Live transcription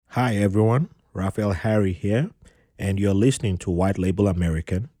Hi, everyone. Raphael Harry here, and you're listening to White Label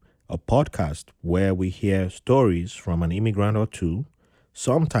American, a podcast where we hear stories from an immigrant or two,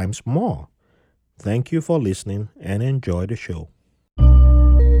 sometimes more. Thank you for listening and enjoy the show.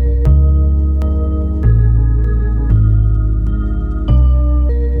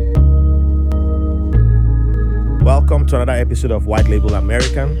 Welcome to another episode of White Label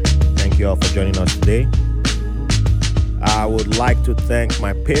American. Thank you all for joining us today. I would like to thank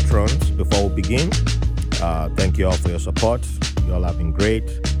my patrons before we begin. Thank you all for your support. You all have been great.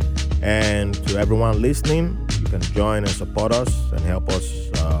 And to everyone listening, you can join and support us and help us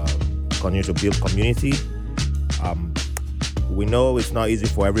continue to build community. We know it's not easy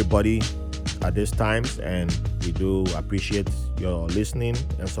for everybody at these times, and we do appreciate your listening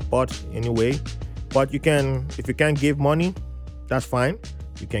and support anyway. But if you can't give money, that's fine.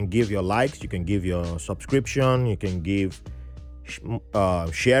 You can give your likes, you can give your subscription, you can give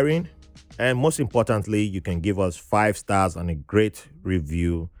sharing, and most importantly, you can give us 5 stars and a great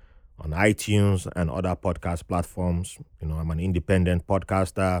review on iTunes and other podcast platforms. I'm an independent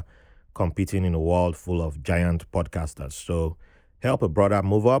podcaster competing in a world full of giant podcasters. So help a brother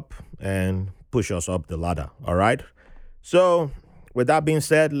move up and push us up the ladder. All right. So with that being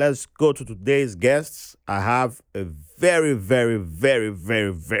said, let's go to today's guests. I have a very, very, very,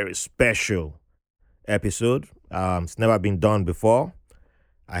 very, very special episode. It's never been done before.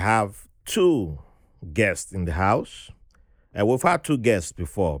 I have two guests in the house. And we've had two guests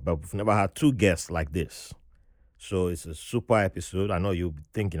before, but we've never had two guests like this. So it's a super episode. I know you're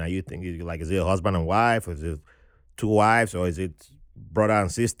thinking, are you thinking like, is it a husband and wife? Or is it two wives? Or is it brother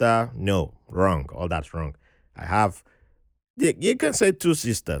and sister? No, wrong. All that's wrong. I have, you can say two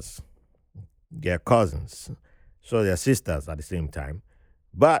sisters. They're cousins. So they're sisters at the same time.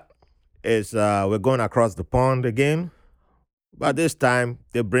 But it's we're going across the pond again. But this time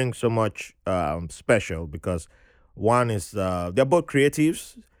they bring so much special because one is they're both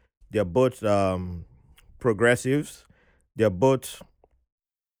creatives, they're both progressives, they're both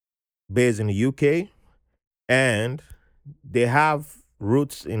based in the UK, and they have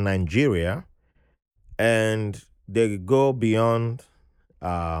roots in Nigeria, and they go beyond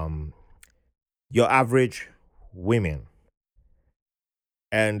um, your average women.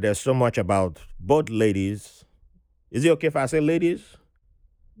 And there's so much about both ladies. Is it okay if I say ladies?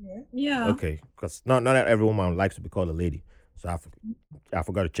 Yeah. Okay, because not every woman likes to be called a lady. So I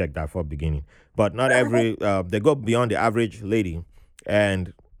forgot to check that for beginning. But not every they go beyond the average lady,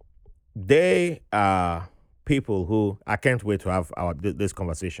 and they are people who I can't wait to have this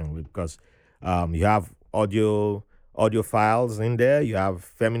conversation with because you have audio files in there. You have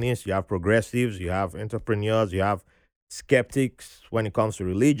feminists, you have progressives, you have entrepreneurs, you have skeptics when it comes to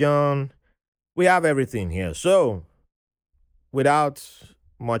religion. We have everything here. So without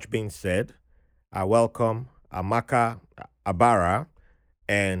much being said, I welcome Amaka Abara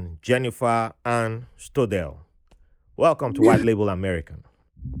and Jennifer Ann Stodell. Welcome to White Label American.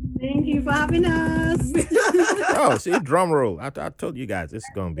 Thank you for having us. Oh, see, drum roll. I told you guys this is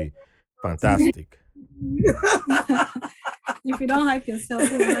going to be fantastic. If you don't hype yourself,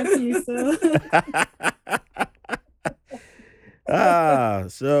 who will hype you? So,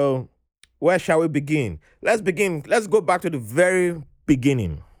 So where shall we begin? Let's begin. Let's go back to the very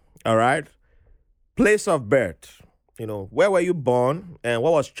beginning. All right. Place of birth. Where were you born and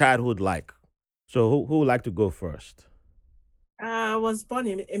what was childhood like? So who would like to go first? I was born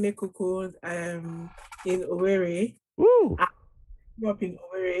in Emekuku, in Owerri. Woo. I grew up in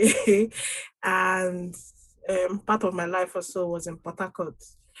Owerri, and part of my life also was in Port Harcourt.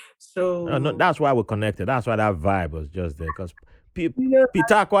 No, So, that's why we're connected. That's why that vibe was just there. Because you know,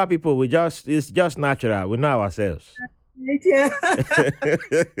 Pitakwa people, it's just natural. We know ourselves. yeah, half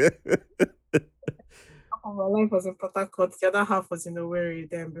of my life was in Port Harcourt. The other half was in Owerri.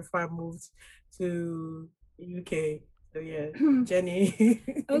 Then before I moved to UK. So yeah, Jenny.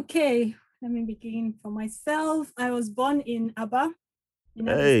 okay, let me begin for myself. I was born in Aba, in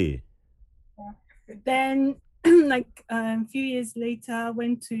Abia Hey. State. Then, a few years later,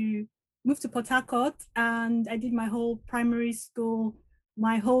 moved to Port Harcourt, and I did my whole primary school,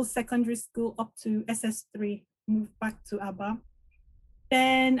 my whole secondary school up to SS3. Moved back to Aba.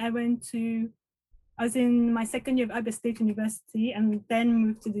 Then I was in my second year of Abia State University, and then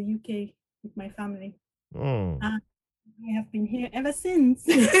moved to the UK with my family. Mm. And I have been here ever since.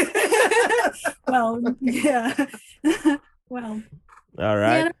 Well, yeah. Well, All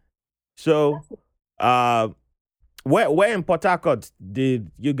right. yeah. So, uh, where in Port Harcourt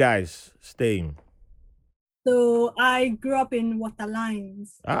did you guys stay in? So I grew up in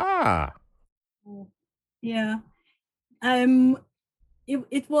Waterlines. Ah. Yeah. Um,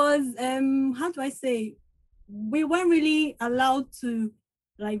 it was how do I say, we weren't really allowed to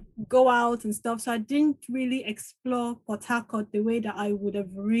like go out and stuff, so I didn't really explore Port Harcourt the way that I would have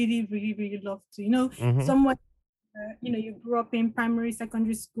really really really loved to, Mm-hmm. somewhere you grew up in primary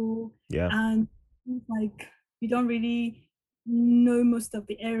secondary school, Yeah. and like you don't really know most of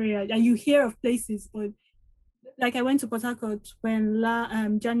the area, and you hear of places, but like I went to Port Harcourt when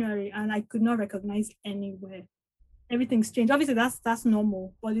January, and I could not recognize anywhere. Everything's changed. Obviously, that's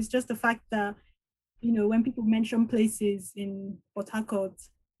normal, but it's just the fact that when people mention places in Port Harcourt,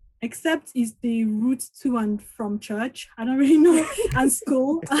 except is the route to and from church, I don't really know, and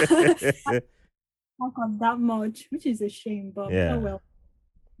school, Harcourt that much, which is a shame, but Yeah. oh well,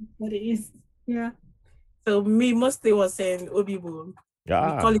 what it is. Yeah. So me mostly was in Obibo. We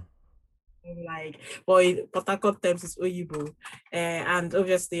call it like, but in Port Harcourt terms it's Oyibo. And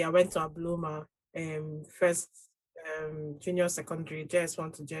obviously I went to Abloma first junior secondary,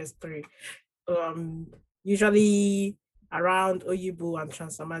 JS1 to JS3. Usually around Oyibo and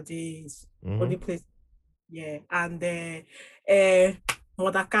Transamadi is only place. Yeah. And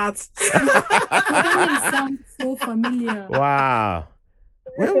Mother Cat. That name sounds so familiar. Wow.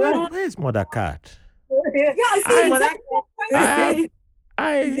 Where's Mother Cat? Yeah,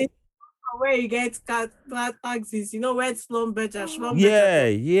 I where you get cat taxis, where Schlumberger.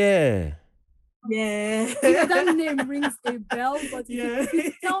 yeah. That name rings a bell, but if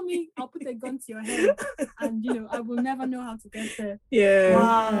you tell me, I'll put a gun to your head, and I will never know how to get there. Yeah.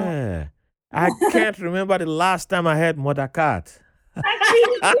 Wow. Yeah. I can't remember the last time I had Mother Cat.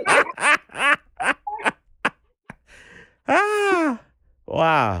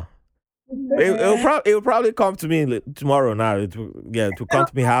 Wow. It will probably come to me tomorrow now. It will come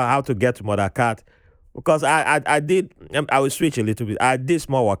to me how to get to Mother Cat, because I will switch a little bit. I did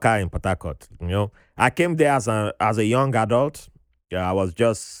small waka in Port Harcourt. I came there as a young adult. Yeah, I was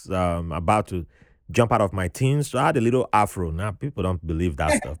just about to jump out of my teens, so I had a little afro. Now people don't believe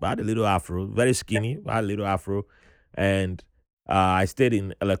that stuff, but I had a little afro, very skinny. I had a little afro, and I stayed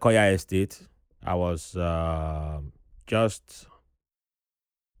in Elekoya Estate. I was just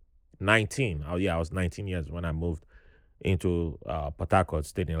 19. Oh yeah, I was 19 years when I moved into Port Harcourt,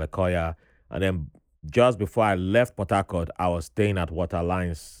 stayed in Elekoya, and then just before I left Port Harcourt, I was staying at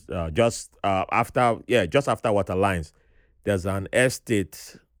Waterlines. Just after Waterlines, there's an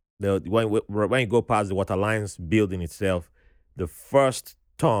estate. When you go past the Waterlines building itself, the first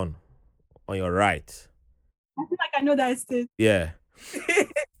turn on your right. I feel like I know that estate. Yeah.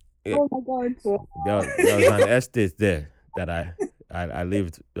 Oh my God. There was an estate there that I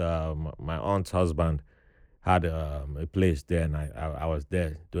lived. My aunt's husband had a place there, and I was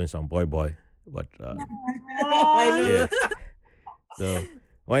there doing some boy, but yeah. So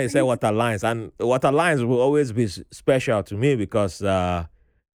when you say Waterlines, and Waterlines will always be special to me because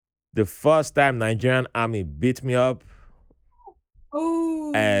the first time Nigerian army beat me up,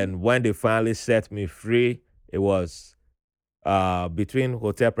 and when they finally set me free, it was between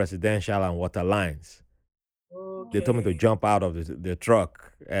Hotel Presidential and Waterlines. Okay. They told me to jump out of the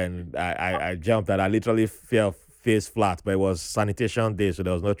truck, and I jumped, and I literally fell face flat. But it was sanitation day, so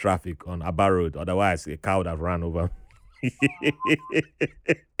there was no traffic on Abba Road. Otherwise, a cow would have ran over me.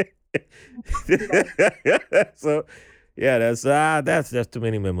 So, yeah, that's just too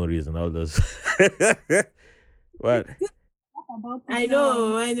many memories and all those. But I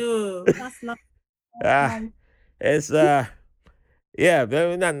know. It's yeah,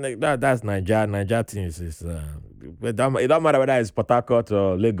 that's Niger things is it don't matter whether it's Port Harcourt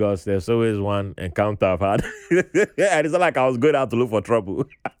or Lagos. There's always one encounter I've had, and it's not like I was going out to look for trouble.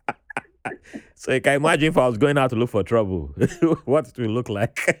 So you can imagine if I was going out to look for trouble, what it will look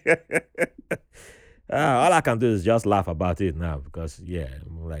like. All I can do is just laugh about it now because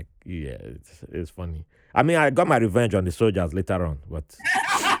it's funny. I mean, I got my revenge on the soldiers later on, but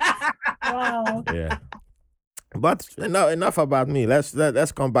Wow. yeah. But enough about me.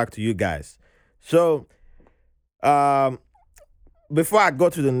 Let's come back to you guys. So, before I go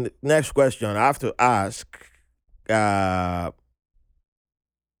to the next question, I have to ask. I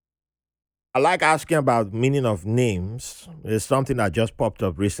like asking about meaning of names. It's something that just popped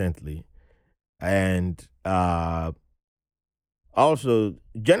up recently, and also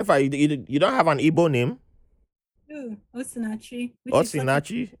Jennifer, you don't have an Igbo name? Osinachi.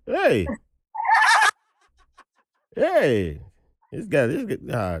 Osinachi. Hey. Hey, this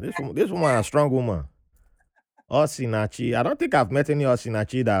woman is a strong woman. Osinachi. I don't think I've met any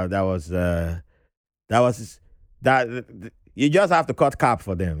Osinachi that you just have to cut cap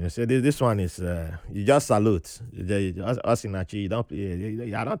for them. You say this one is you just salute. Osinachi. You don't.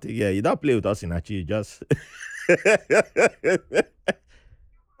 I don't think. Yeah, you don't play with Osinachi. You just.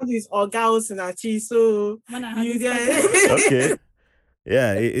 Is Oga Osinachi, so you okay.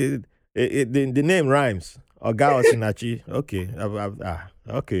 Yeah, the name rhymes. Oga Osinachi. Okay.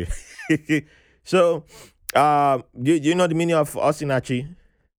 Okay. So, you know the meaning of Osinachi?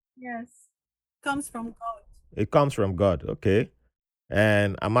 Yes. Comes from God. It comes from God. Okay.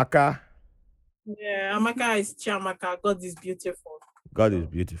 And Amaka? Yeah, Amaka is Chiamaka. God is beautiful. God is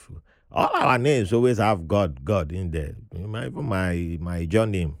beautiful. All our names always have God in there. Even my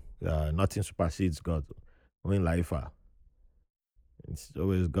John name, nothing supersedes God. When Lifer. It's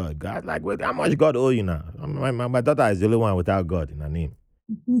always God. God, like, wait, how much God owe you now? My daughter is the only one without God in her name.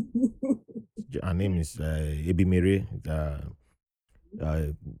 Her name is Ebi Mary,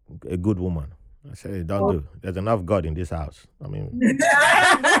 a good woman. I say, don't do. There's enough God in this house. I mean,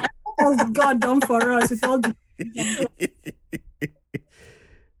 God done for us with all the.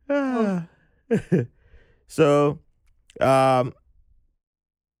 So,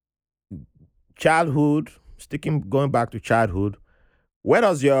 childhood. Going back to childhood. Where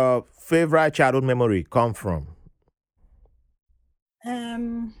does your favorite childhood memory come from? I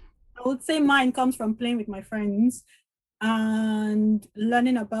would say mine comes from playing with my friends and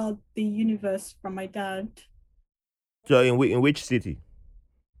learning about the universe from my dad. So, in which city?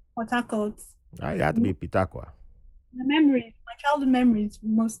 Port Harcourt. I had to be Pitaqua. My childhood memories,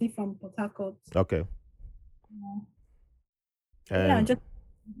 mostly from Port Harcourt. Okay.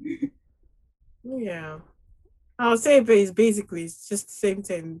 Yeah. I'll say it's basically it's just the same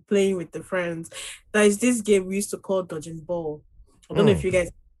thing, playing with the friends. There's this game we used to call dodging ball. I don't know if you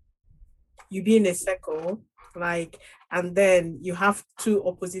guys, you be in a circle, and then you have two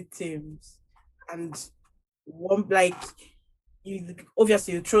opposite teams, and one you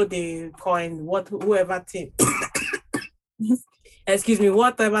obviously you throw the coin, whoever team excuse me,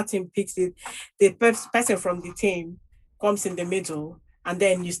 whatever team picks it, the person from the team comes in the middle, and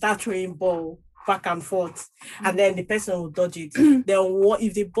then you start throwing ball back and forth, and then the person will dodge it. Then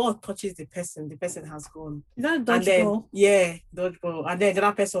if the ball touches the person has gone. Is that dodgeball? Yeah, dodgeball. And then the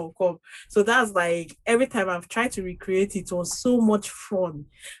other person will come. So that's every time I've tried to recreate it was so much fun.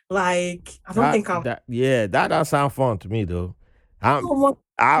 I don't think I've... that does sound fun to me though.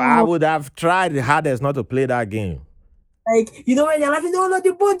 I would have tried the hardest not to play that game. When you're laughing, no,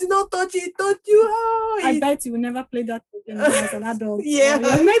 the ball did not touch it, don't you? I bet you will never play that again as an adult. Yeah.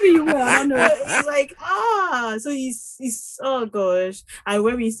 Maybe you will, I don't know. It's so it's oh gosh.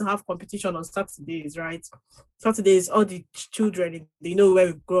 When we used to have competition on Saturdays, right? Saturdays, all the children, where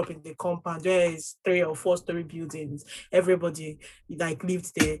we grew up in the compound, there is 3 or 4 story buildings. Everybody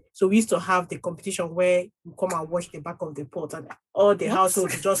lived there. So we used to have the competition where you come and watch the back of the pot, and all the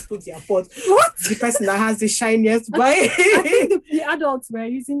households just put their pot. What? The person that has the shiniest buy. I think the adults were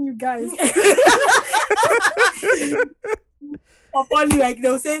using you guys. Upon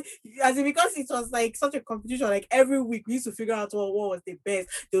they'll say, because it was such a competition, every week we used to figure out what was the best.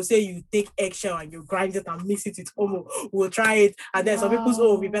 They'll say you take eggshell and you grind it and mix it with omo. We'll try it, and then some people say,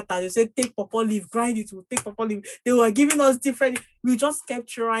 oh, we better. They say take pawpaw leaf, grind it. We'll take pawpaw leaf. They were giving us different. We just kept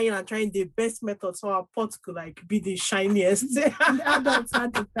trying and trying the best method so our pot could be the shiniest. The adults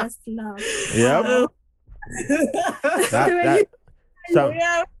had the best love. Yeah.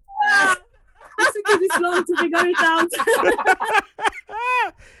 Yeah. It took this long to figure it out.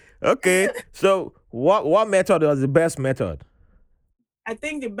 Okay, so what method was the best method? I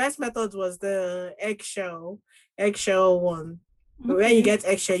think the best method was the eggshell one. Okay. When you get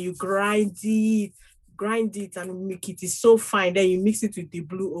eggshell, you grind it and make it is so fine. Then you mix it with the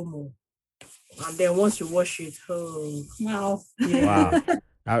blue omo, and then once you wash it, wow, yeah. Wow.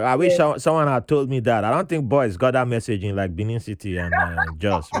 I wish someone had told me that. I don't think boys got that message in Benin City and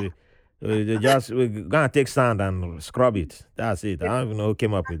Jos. We're gonna take sand and scrub it. That's it. I don't even know who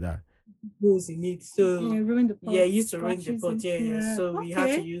came up with that. In it, so ruin the pot. Yeah, used to ruin the pot. Yeah. So we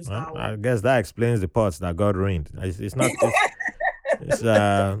had to use that one. I guess that explains the pots that got ruined. It's not.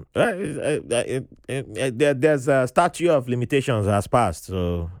 There's a statute of limitations has passed,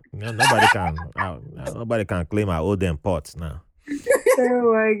 so nobody can claim I owe them pots now.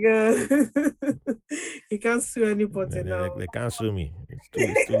 Oh my god! You can't sue anybody now. They can't sue me.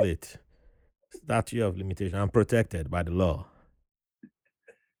 It's too late. Statute of limitation. I'm protected by the law.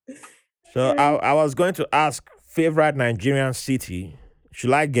 So I was going to ask favorite Nigerian city.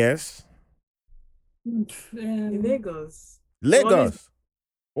 Should I guess? Lagos. Lagos.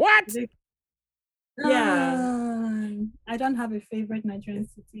 What? Yeah. I don't have a favorite Nigerian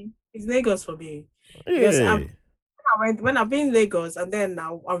city. It's Lagos for me. Hey. When I've been in Lagos, and then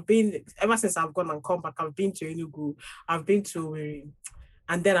now I've been, ever since I've gone and come back, I've been to Enugu, I've been to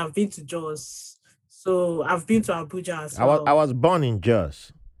and then I've been to Jos. So I've been to Abuja as well. I was born in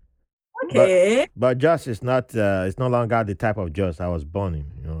Jos. Okay. But Jos is not. It's no longer the type of Jos I was born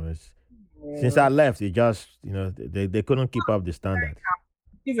in. Since I left, it just they couldn't keep up the standard.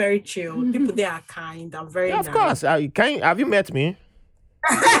 Very chill. People there are kind. I'm very of nice. course. Have you met me?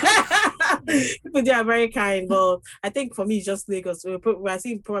 People there are very kind, but I think for me it's just Lagos. I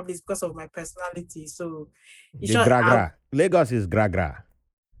think probably it's because of my personality. So it's gra. Lagos is gra.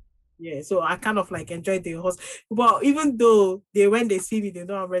 Yeah, so I kind of like enjoy the host. But even though when they see me, they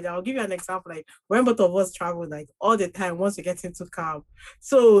know I'm ready. I'll give you an example. Like when both of us travel, like all the time once we get into cab.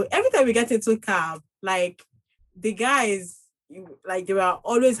 So every time we get into cab, like the guys, like they were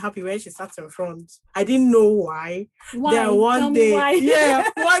always happy when she sat in front. I didn't know why. Then one day, yeah,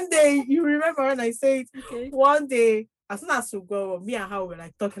 one day, you remember when I said, okay. One day, as soon as we go, me and her were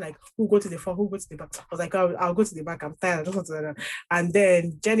like talking like, who go to the front, who go to the back. I was like, I'll go to the back. I'm tired. I just want to. And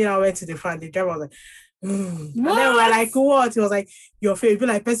then Jenny and I went to the front. The driver was like, And then we're like, what? He was like, your face be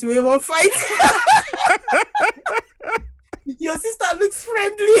like person we won't fight. Your sister looks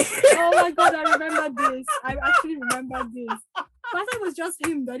friendly. Oh my God, I remember this. I actually remember this. But I thought it was just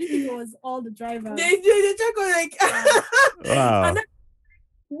him, but I didn't think it was all the drivers. They check on like, wow. And then,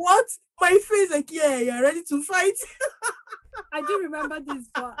 what? My face like, yeah, you're ready to fight. I do remember this,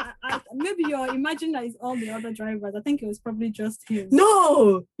 but maybe you're imagining that it's all the other drivers. I think it was probably just him.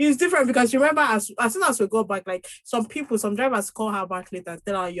 No, it's different because remember, as soon as we go back, like some drivers call her back later and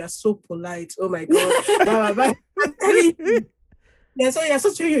tell her you're so polite. Oh my God. Yeah, so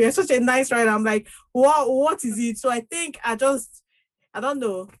you're such a nice rider. I'm like, what is it? So I think I don't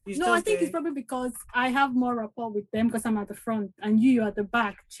know. I think it's probably because I have more rapport with them because I'm at the front and you're at the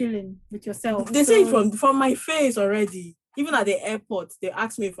back chilling with yourself. They say it from my face already. Even at the airport, they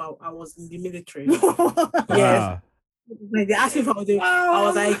asked me if I was in the military. Yes. Like they asked me if I was I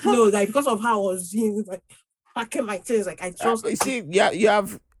was like, no, like because of how I was doing, like packing my things, like I just you see, you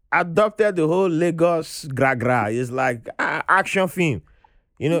have adopted the whole Lagos gra. It's like action film.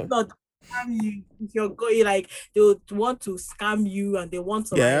 If you're going, like they would want to scam you and they want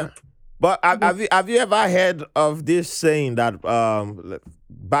to like. But have you ever heard of this saying that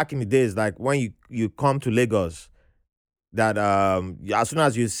back in the days, like when you come to Lagos, that as soon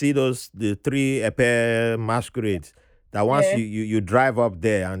as you see the three Epe masquerades, that once you drive up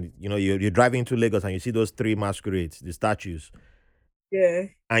there and you're driving into Lagos and you see those three masquerades, the statues,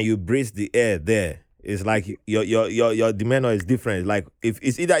 and you breathe the air there. It's like your demeanor is different. Like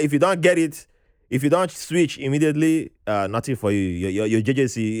if you don't get it, if you don't switch immediately, nothing for you. Your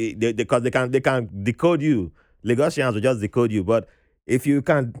JJC because they can decode you. Lagosians will just decode you. But if you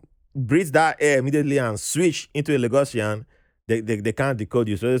can breathe that air immediately and switch into a Lagosian, they can't decode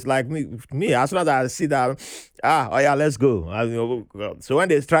you. So it's like me. As soon as I see that, let's go. So when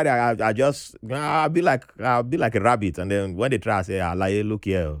they try that, I'll be like a rabbit, and then when they try, I say, look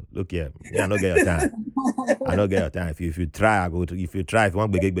here. Yeah, I don't get your time. I don't get your time. If you try, if you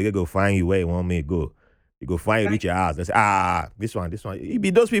want to go find you where you want me to go. You go find you reach your house. They say, this one. It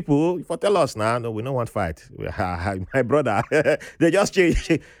be those people. For tell us now. No, we don't want fight. My brother, they just change.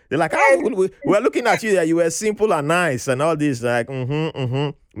 They're like, we're looking at you that you were simple and nice and all this. Like,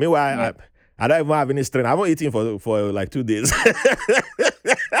 Meanwhile, I don't even have any strength. I haven't eaten for like 2 days.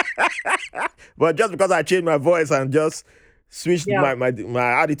 But just because I changed my voice and just switched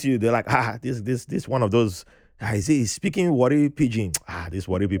my attitude, they're like, this one of those. He's speaking Warri pidgin. These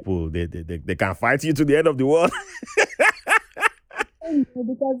Warri people, they can fight you to the end of the world.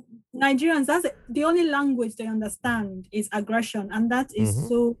 Because Nigerians, that's the only language they understand is aggression, and that is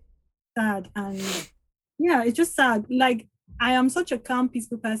so sad. And it's just sad. Like I am such a calm,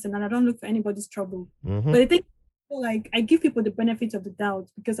 peaceful person, and I don't look for anybody's trouble. But I think like I give people the benefit of the doubt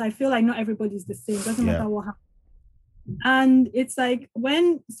because I feel like not everybody's the same. Doesn't matter what happens. And it's like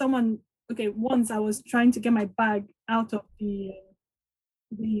when someone. Okay, once I was trying to get my bag out of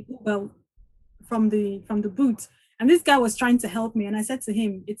from the boot, and this guy was trying to help me, and I said to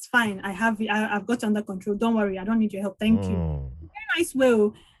him, "It's fine. I've got it under control. Don't worry. I don't need your help. Thank you." Very nice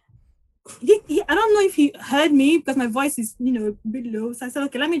way. I don't know if he heard me because my voice is a bit low. So I said,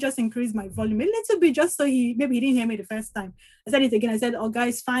 "Okay, let me just increase my volume a little bit, just so maybe he didn't hear me the first time." I said it again. I said, "Oh,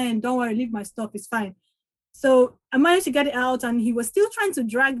 guys, fine. Don't worry. Leave my stuff. It's fine." So I managed to get it out, and he was still trying to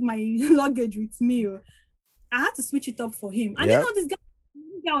drag my luggage with me. I had to switch it up for him. And this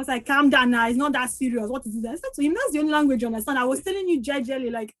guy was like, "Calm down now. It's not that serious. What is it?" I said to him, "That's the only language you understand. I was telling you gingerly,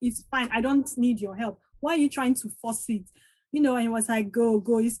 like, it's fine. I don't need your help. Why are you trying to force it?" And he was like, go,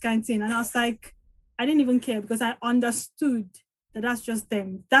 this kind of thing. And I was like, I didn't even care because I understood that's just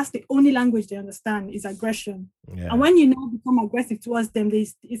them. That's the only language they understand is aggression. And when you now become aggressive towards them,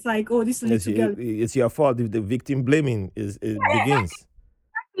 it's like, oh, this little girl. It's your fault. The victim blaming begins.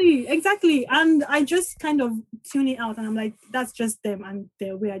 Exactly. And I just kind of tune it out and I'm like, that's just them and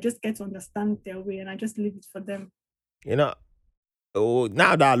their way. I just get to understand their way and I just leave it for them. You know,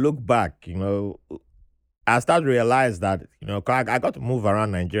 now that I look back, I start to realize that, 'cause I got to move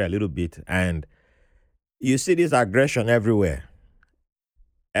around Nigeria a little bit, and you see this aggression everywhere.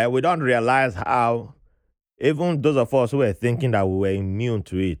 And we don't realize how, even those of us who were thinking that we were immune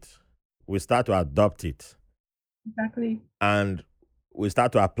to it, we start to adopt it. Exactly. And we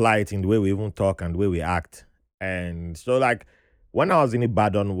start to apply it in the way we even talk and the way we act. And so, like, when I was in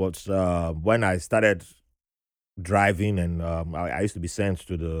Ibadan, was when I started driving, and I used to be sent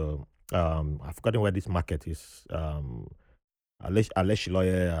to the, I've forgotten where this market is.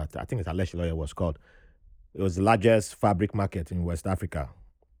 Aleshiloye, I think it's Aleshiloye was called. It was the largest fabric market in West Africa,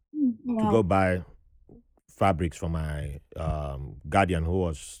 to go Wow. buy fabrics for my guardian, who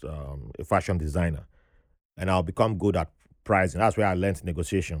was a fashion designer, and I'll become good at pricing. That's where I learned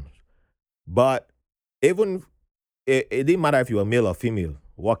negotiations. But even it didn't matter if you were male or female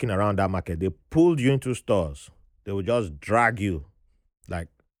walking around that market. They pulled you into stores. They would just drag you, like,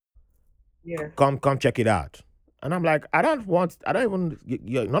 Yeah. come check it out. And I'm like, I don't even,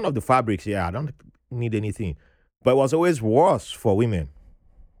 none of the fabrics here. I don't need anything. But it was always worse for women.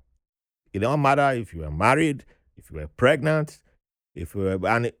 It don't matter if you were married, if you were pregnant, if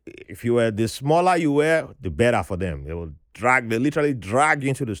you were, the smaller you were, the better for them. They literally drag you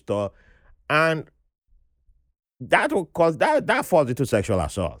into the store, and that will cause that falls into sexual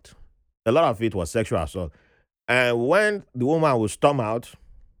assault. A lot of it was sexual assault. And when the woman will storm out,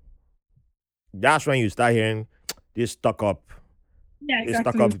 that's when you start hearing this stuck up, Yeah,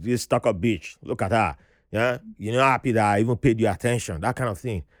 exactly. this stuck up bitch. Look at her. Yeah. You're not happy that I even paid you attention, that kind of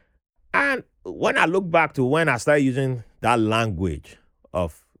thing. And when I look back to when I started using that language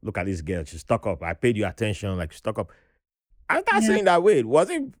of, look at this girl, she's stuck up. I paid you attention, like, stuck up. I started Yeah. saying that way. Was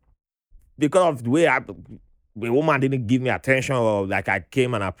it because of the woman didn't give me attention, or like I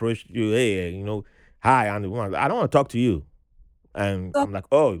came and approached you, hey, hi, and the woman, I don't want to talk to you. And So I'm like,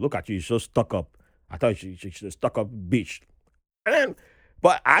 oh, look at you, you're so stuck up. I thought she's a stuck up bitch. And then,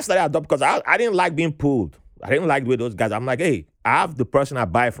 but I started adopt because I didn't like being pulled. I didn't like the way those guys. I'm like, hey, I have the person I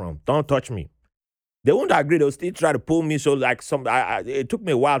buy from. Don't touch me. They won't agree. They'll still try to pull me. So, like, it took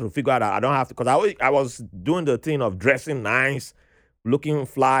me a while to figure out that I don't have to, because I was doing the thing of dressing nice, looking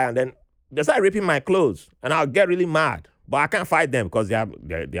fly, and then they start ripping my clothes, and I'll get really mad. But I can't fight them because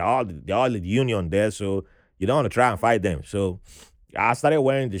they're all in the union there. So you don't want to try and fight them. So I started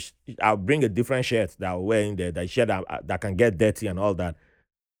wearing this. I'll bring a different shirt that I'll wear in there, that shirt that can get dirty and all that.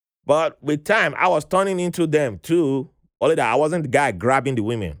 But with time, I was turning into them too. Only that I wasn't the guy grabbing the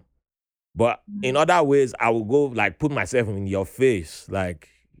women. But in other ways, I will go, like, put myself in your face, like,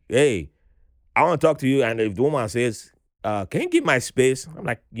 hey, I want to talk to you. And if the woman says, can you give my space? I'm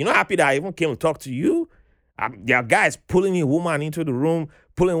like, you're not happy that I even came to talk to you? There are guys pulling a woman into the room,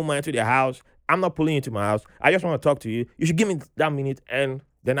 pulling a woman into their house. I'm not pulling you into my house. I just want to talk to you. You should give me that minute. And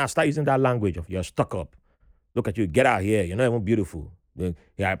then I start using that language of, you're stuck up. Look at you. Get out here. You're not even beautiful.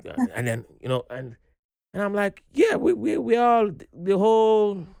 Yeah. And then, and I'm like, yeah, we all, the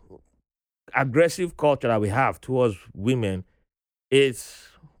whole aggressive culture that we have towards women, is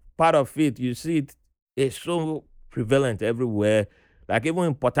part of it. You see it is so prevalent everywhere. Like, even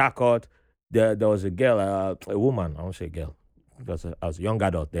in Port Harcourt, there was a girl, a woman. I won't say girl because I was a young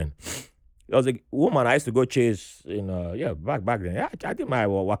adult then. There was a woman I used to go chase in, back then. Yeah, I did my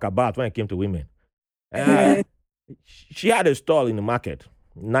walkabout when it came to women. Yeah. She had a stall in the market,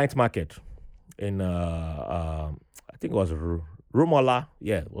 night market, in I think it was Rumola.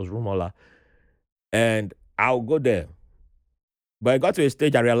 Yeah, it was Rumola. And I'll go there. But I got to a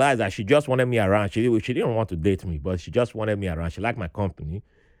stage I realized that she just wanted me around. She didn't want to date me, but she just wanted me around. She liked my company.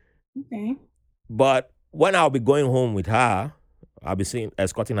 okay. But when I'll be going home with her, I'll be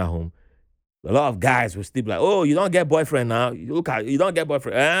escorting her home. A lot of guys will still be like, "Oh, you don't get boyfriend now. You don't get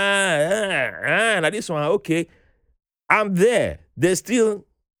boyfriend." Now this one, okay, I'm there. They still.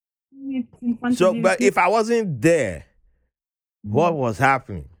 It's in front of So, you. but if I wasn't there, what was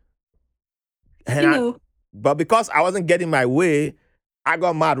happening? And You know, but because I wasn't getting my way, I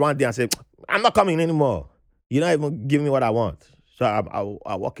got mad one day and said, I'm not coming anymore. You're not even giving me what I want. So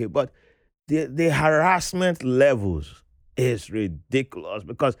I walk it. But the harassment levels is ridiculous,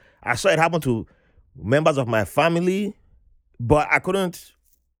 because I saw it happen to members of my family, but I couldn't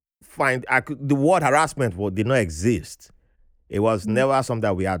the word harassment did not exist. It was never something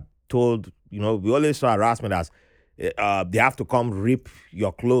that we had told. We always saw harassment as, they have to come rip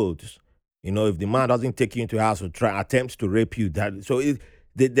your clothes. If the man doesn't take you into the house or attempts to rape you, that's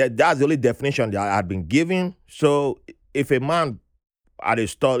the only definition that I had been given. So if a man at a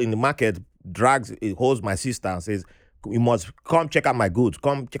stall in the market, drags, it holds my sister and says, "You must come check out my goods.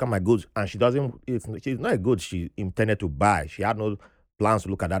 Come check out my goods." And she doesn't. She's not a good she intended to buy. She had no plans to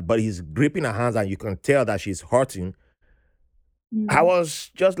look at that. But he's gripping her hands, and you can tell that she's hurting. I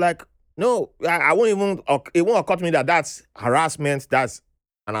was just like, no, I won't even. It won't occur to me that that's harassment. That's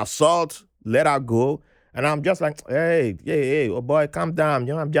an assault. Let her go. And I'm just like, hey, oh boy, calm down.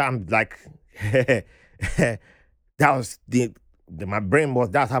 You know, I'm like, that was my brain was.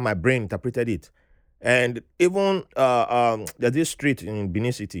 That's how my brain interpreted it. And even there's this street in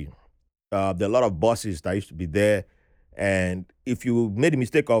Benin City. There are a lot of buses that used to be there. And if you made the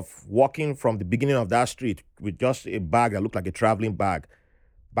mistake of walking from the beginning of that street with just a bag that looked like a traveling bag,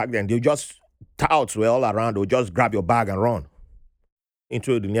 back then, they just touts were all around. They'll just grab your bag and run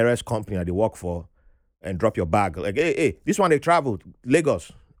into the nearest company that they work for and drop your bag. Like, hey, this one they traveled,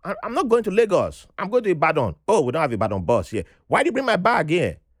 Lagos. I'm not going to Lagos. I'm going to Ibadan. Oh, we don't have Ibadan bus here. Why did you bring my bag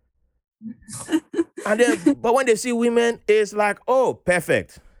here? And then, but when they see women, it's like, oh,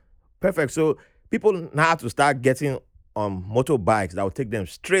 perfect. So people now have to start getting on motorbikes that will take them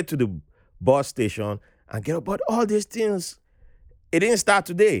straight to the bus station and get up. But all these things, it didn't start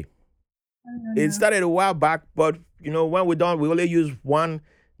today. It started a while back, but when we only use one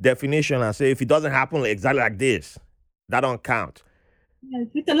definition and say if it doesn't happen exactly like this, that don't count. Yes,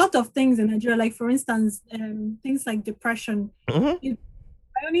 with a lot of things in Nigeria, like for instance, things like depression. Mm-hmm.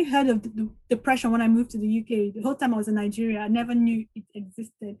 I only heard of the depression when I moved to the UK. The whole time I was in Nigeria, I never knew it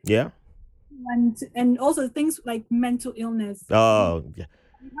existed. Yeah. And also things like mental illness. Oh, yeah.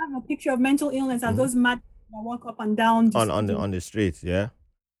 You have a picture of mental illness as those mad that walk up and down on the streets. Yeah.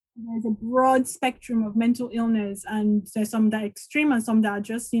 There's a broad spectrum of mental illness, and there's some that are extreme and some that are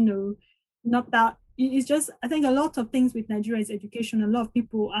just not that. It's just, I think a lot of things with Nigeria is education. A lot of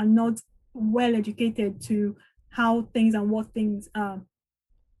people are not well educated to how things and what things are.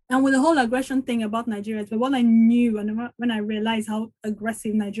 And with the whole aggression thing about Nigeria, but what I knew and when I realized how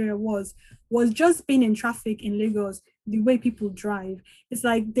aggressive Nigeria was just being in traffic in Lagos, the way people drive. It's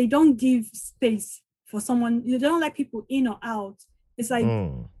like they don't give space for someone. They don't let people in or out. It's like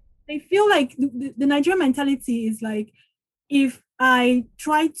they feel like the Nigerian mentality is like, if I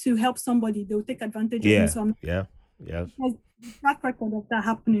try to help somebody, they'll take advantage of me. So yes. There's a track record of that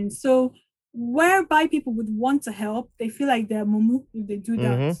happening. So whereby people would want to help, they feel like they're mumu if they do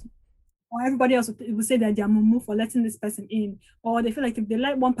that. Or everybody else will say that they're mumu for letting this person in. Or they feel like if they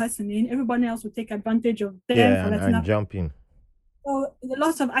let one person in, everybody else will take advantage of them for letting and jump in. So there's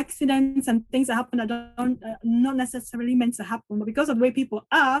lots of accidents and things that happen that don't not necessarily meant to happen, but because of the way people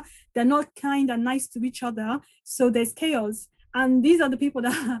are, they're not kind and nice to each other. So there's chaos. And these are the people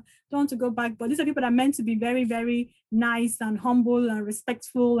that don't want to go back, but these are people that are meant to be very, very nice and humble and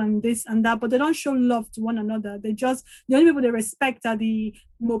respectful and this and that, but they don't show love to one another. The only people they respect are the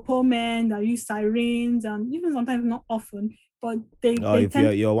mopo men that use sirens, and even sometimes not often, but they if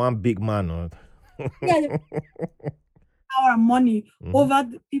you're one big man, or power and money over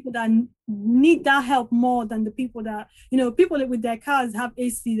the people that need that help more than the people that, people with their cars have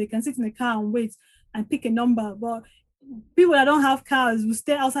AC, they can sit in the car and wait and pick a number, but people that don't have cars will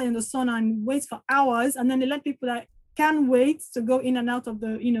stay outside in the sun and wait for hours, and then they let people that can wait to go in and out of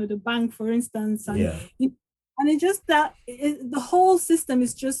the the bank, for instance, and and it's just that the whole system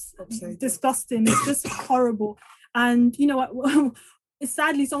is just disgusting. It's just horrible. And what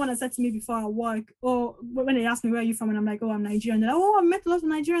sadly, someone has said to me before at work, or when they ask me, where are you from? And I'm like, oh, I'm Nigerian. They're like, oh, I met a lot of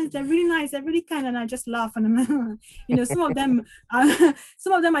Nigerians. They're really nice. They're really kind. And I just laugh. And I'm, some of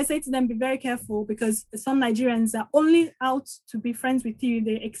them I say to them, be very careful, because some Nigerians are only out to be friends with you.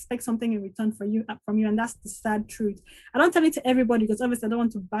 They expect something in return from you. And that's the sad truth. I don't tell it to everybody, because obviously I don't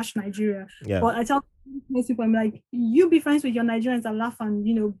want to bash Nigeria. But I tell most people, I'm like, you be friends with your Nigerians and laugh,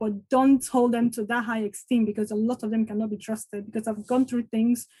 and but don't hold them to that high esteem, because a lot of them cannot be trusted. Because I've gone through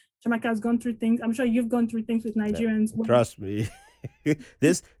things, Jamaica has gone through things, I'm sure you've gone through things with Nigerians. Trust me.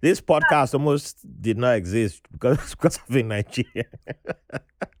 this podcast almost did not exist because of in Nigeria.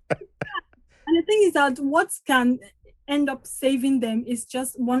 And the thing is that what can end up saving them is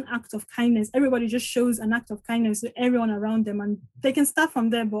just one act of kindness. Everybody just shows an act of kindness to everyone around them, and they can start from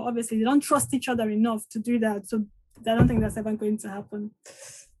there, but obviously they don't trust each other enough to do that. So I don't think that's ever going to happen.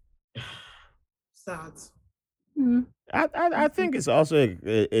 Sad. I think it's also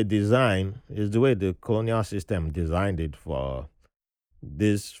a design. It's the way the colonial system designed it for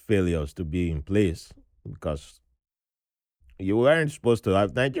these failures to be in place, because you weren't supposed to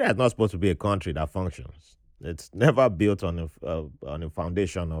have. Nigeria is not supposed to be a country that functions. It's never built on a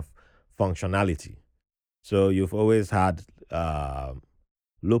foundation of functionality. So you've always had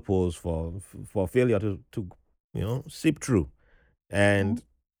loopholes for failure to seep through. And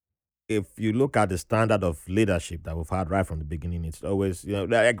if you look at the standard of leadership that we've had right from the beginning, it's always,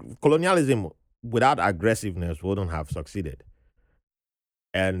 like colonialism without aggressiveness wouldn't have succeeded.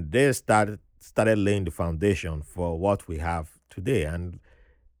 And they started laying the foundation for what we have today. And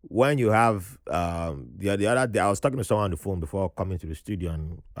when you have the other day, I was talking to someone on the phone before coming to the studio,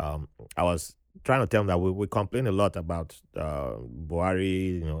 and I was trying to tell them that we complain a lot about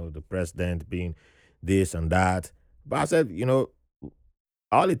Buhari, the president being this and that. But I said,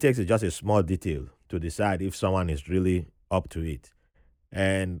 all it takes is just a small detail to decide if someone is really up to it.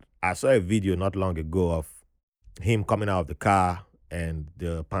 And I saw a video not long ago of him coming out of the car, and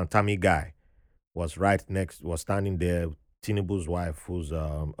the Pantami guy was standing there. Tinubu's wife, who's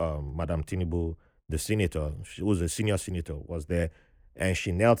Madam Tinubu, the senator, she was a senior senator, was there, and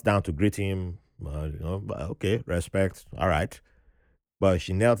she knelt down to greet him. Okay, respect, all right. But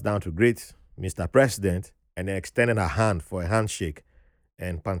she knelt down to greet Mr. President and then extended her hand for a handshake.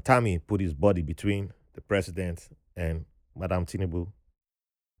 And Pantami put his body between the president and Madam Tinubu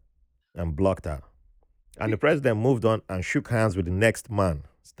and blocked her. And the president moved on and shook hands with the next man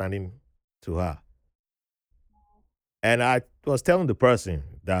standing to her. And I was telling the person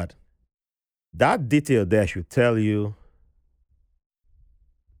that detail there should tell you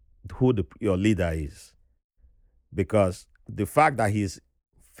who your leader is. Because the fact that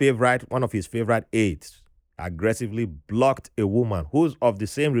one of his favorite aides, aggressively blocked a woman who's of the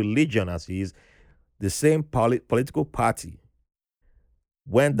same religion as he is, the same political party,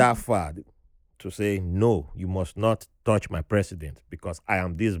 went that far to say, no, you must not touch my president because I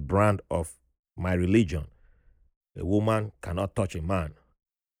am this brand of my religion. A woman cannot touch a man.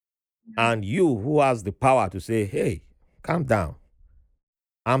 And you, who has the power to say, hey, calm down,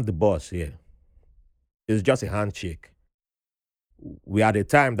 I'm the boss here. It's just a handshake. We are at a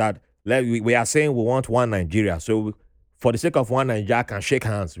time that we are saying we want one Nigeria. So for the sake of one Nigeria, I can shake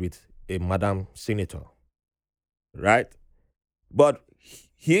hands with a Madam Senator. Right? But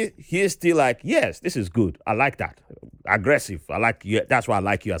he's still like, yes, this is good. I like that. Aggressive. I like you. That's why I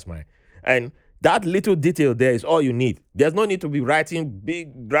like you as my. And that little detail there is all you need. There's no need to be writing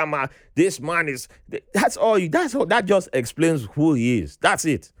big drama. This man is. That's all. That just explains who he is. That's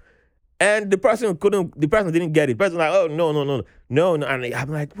it. And the person didn't get it. The person like, oh no. And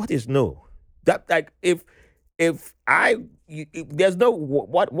I'm like, what is no? That like if there's no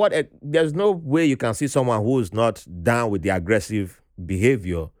there's no way you can see someone who is not down with the aggressive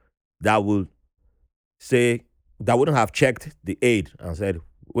behavior that will say that wouldn't have checked the aide and said,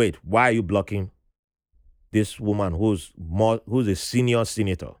 wait, why are you blocking this woman who's a senior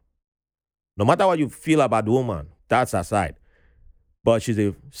senator? No matter what you feel about the woman, that's aside. But she's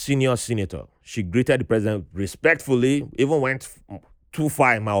a senior senator. She greeted the president respectfully, even went too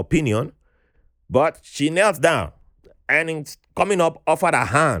far in my opinion, but she knelt down and coming up offered a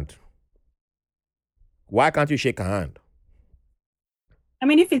hand. Why can't you shake her hand? I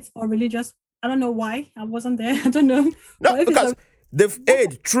mean, if it's for religious, I don't know why. I wasn't there. I don't know. No, because the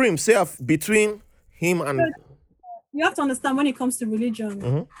aide threw himself between him and... You have to understand when it comes to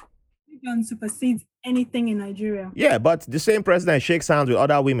religion, religion supersedes anything in Nigeria. Yeah, but the same president shakes hands with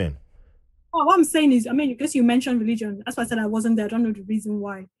other women. Oh, what I'm saying is, I mean, because you mentioned religion, that's why I said I wasn't there. I don't know the reason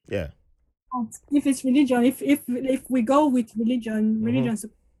why. Yeah. But if it's religion, if we go with religion, so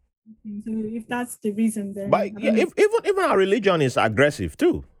if that's the reason, then. But yeah, even our religion is aggressive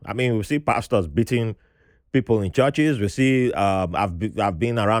too. I mean, we see pastors beating people in churches. We see I've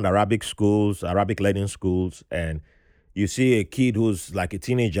been around Arabic schools, Arabic learning schools, and you see a kid who's like a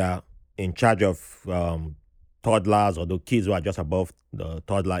teenager in charge of toddlers or the kids who are just above the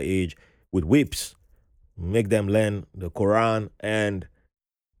toddler age with whips, make them learn the Quran, and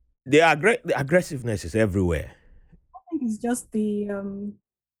the aggressiveness is everywhere. I think it's just the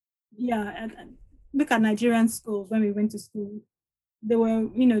look at Nigerian schools. When we went to school, there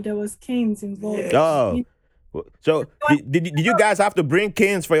was canes involved. Oh, so did you guys have to bring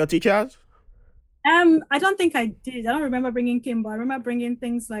canes for your teachers? I don't think I did. I don't remember bringing cane, but I remember bringing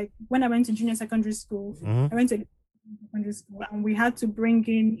things like when I went to junior secondary school. I went to secondary school, and we had to bring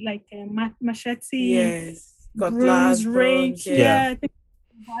in like a machete, yes, brooms, rake. Yeah.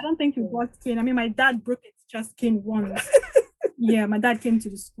 I don't think we brought cane. I mean, my dad broke his chest cane once. Yeah, my dad came to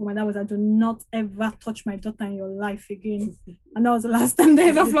the school. My dad was like, do not ever touch my daughter in your life again. And that was the last time they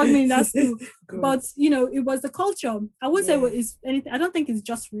ever flogged me in that school. But, it was the culture. I wouldn't say it's anything. I don't think it's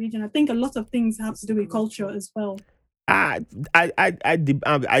just religion. I think a lot of things have to do with culture as well. I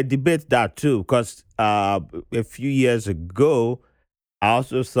debate that too, because a few years ago, I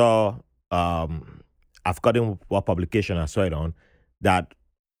also saw, I've forgotten what publication I saw it on, that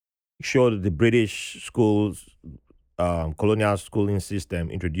showed the British schools colonial schooling system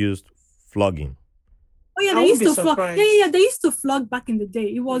introduced flogging. Oh yeah, they used to flog. Yeah, they used to flog back in the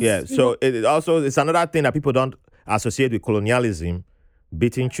day. It was So it also it's another thing that people don't associate with colonialism,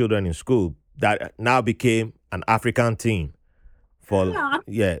 beating children in school, that now became an African thing.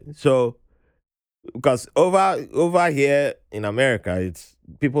 So because over here in America, it's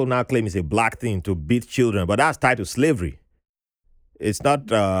people now claim it's a black thing to beat children, but that's tied to slavery. It's not.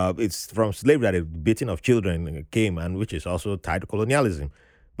 It's from slavery that the beating of children came, and which is also tied to colonialism.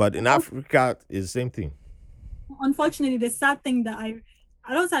 But in Africa, it's the same thing. Unfortunately, the sad thing that I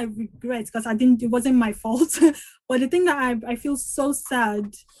don't say I regret, because I didn't. It wasn't my fault. But the thing that I feel so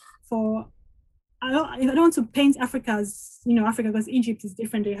sad for. I don't want to paint Africa as, Africa, because Egypt is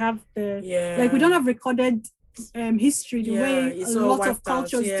different. They have we don't have recorded history the way a lot of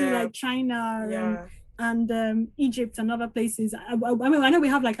cultures do, like China and Egypt and other places. I mean, I know we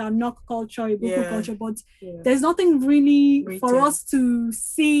have like our Nok culture, Igbo culture, but there's nothing really written for us to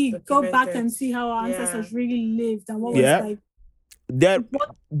see, go back and see how our ancestors really lived and what was like.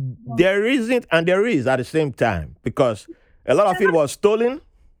 There isn't, and there is at the same time, because a lot of it was stolen.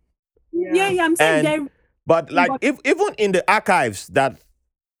 I'm saying but like even in the archives that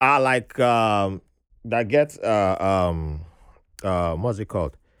are like that get what's it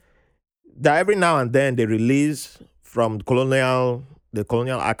called? That every now and then they release from the colonial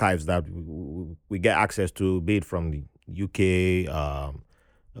archives that we get access to, be it from the UK,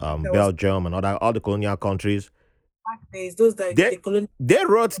 Belgium, and all the colonial countries. Those that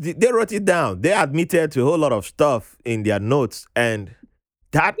they wrote it down. They admitted to a whole lot of stuff in their notes, and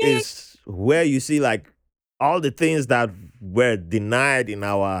that is where you see like all the things that were denied in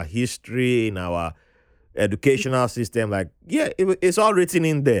our history, in our educational system. Like, it's all written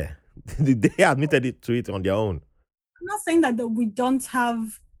in there. They admitted to it on their own. I'm not saying that we don't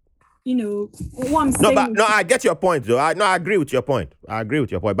have, what I'm saying. No, I get your point, though. I agree with your point.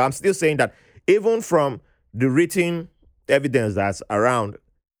 But I'm still saying that even from the written evidence that's around,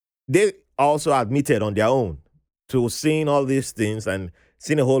 they also admitted on their own to seeing all these things and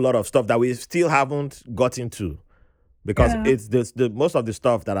seen a whole lot of stuff that we still haven't gotten to, because it's the most of the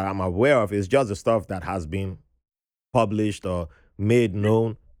stuff that I'm aware of is just the stuff that has been published or made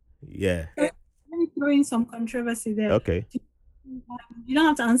known. Let me throw in some controversy there. Okay. You don't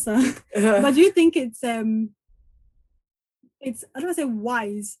have to answer, but do you think it's I don't want to say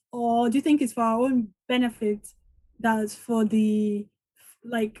wise, or do you think it's for our own benefit that for the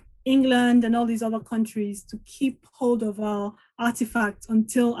England and all these other countries to keep hold of our artifacts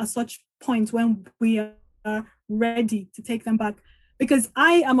until a such point when we are ready to take them back? Because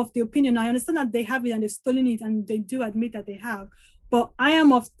I am of the opinion, I understand that they have it and they've stolen it and they do admit that they have, but I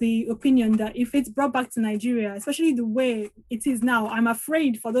am of the opinion that if it's brought back to Nigeria, especially the way it is now, I'm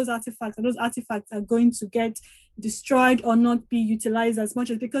afraid for those artifacts, and those artifacts are going to get destroyed or not be utilized as much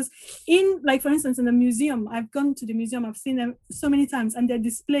as, because for instance, in the museum, I've gone to the museum, I've seen them so many times and they're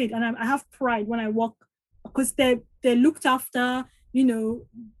displayed, and I have pride when I walk, because they're looked after, and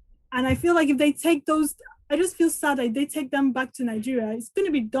I feel like if they take those, I just feel sad that they take them back to Nigeria, it's going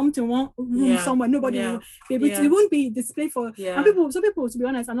to be dumped in one room somewhere. Nobody will be able to, it won't be displayed for, and some people, to be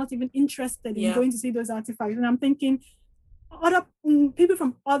honest, are not even interested in going to see those artifacts. And I'm thinking, other people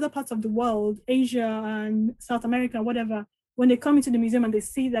from other parts of the world, Asia and South America, whatever, when they come into the museum and they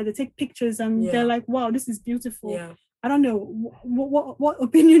see that, they take pictures and they're like, wow, this is beautiful. I don't know, what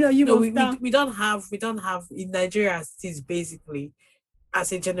opinion are you of that? We don't have in Nigeria, as it is basically,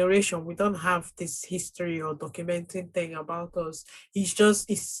 as a generation, we don't have this history or documenting thing about us.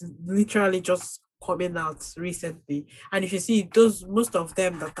 It's literally just coming out recently. And if you see most of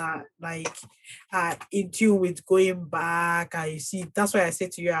them that are in tune with going back, and you see, that's why I say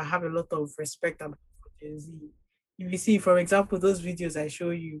to you, I have a lot of respect for Gen Z. If you see, for example, those videos I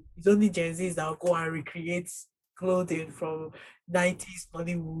show you, it's only Gen Zs that will go and recreate clothing from 90s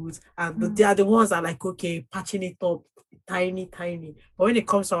Hollywood, and they are the ones that are like, okay, patching it up tiny. But when it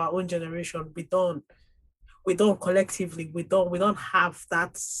comes to our own generation, we don't collectively, we don't have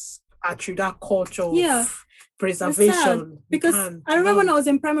that that culture of preservation. Because I remember when I was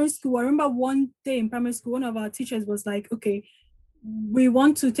in primary school, I remember one day in primary school, one of our teachers was like, okay, we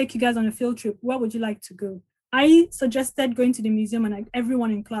want to take you guys on a field trip. Where would you like to go? I suggested going to the museum, and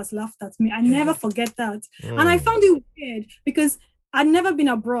everyone in class laughed at me. I never forget that. And I found it weird because I'd never been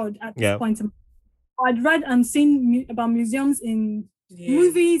abroad at this point. I'd read and seen about museums in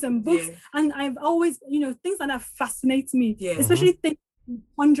movies and books, and I've always, things like that fascinate me, especially things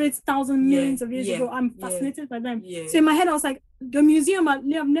hundreds, thousands, millions of years ago. I'm fascinated by them. So in my head, I was like, the museum I've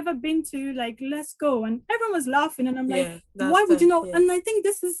never been to, let's go. And everyone was laughing, and I'm like, why would you not? And I think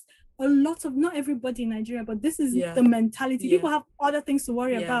this is a lot of, not everybody in Nigeria, but this is the mentality. People have other things to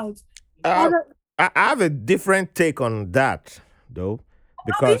worry about. I have a different take on that, though,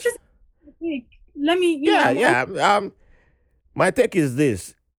 because let me. My take is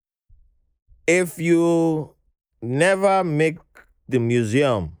this: if you never make the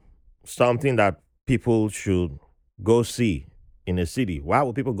museum something that people should go see in a city, why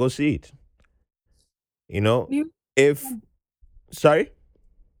would people go see it? Sorry?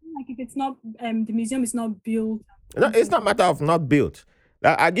 Like if it's not, the museum is not built. No, it's not a matter of not built.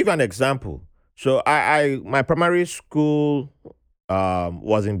 I'll give you an example. So my primary school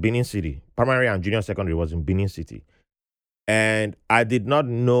was in Benin City. Primary and junior secondary was in Benin City. And I did not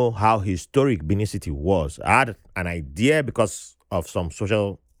know how historic Benin City was. I had an idea because of some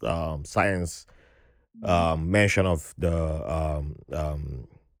social science mention of the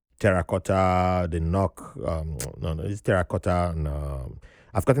terracotta, the knock. No, it's terracotta. And,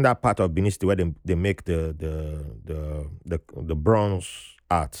 I've gotten that part of Benin City where they make the bronze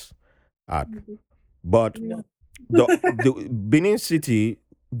art. But the Benin City,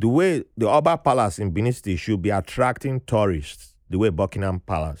 the way the Oba Palace in Benin City should be attracting tourists, the way Buckingham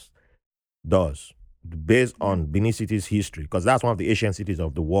Palace does, based on Benin City's history, because that's one of the ancient cities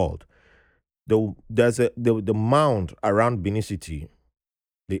of the world. There's the mound around Benin City,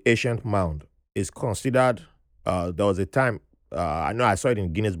 the ancient mound, is considered. There was a time, I know I saw it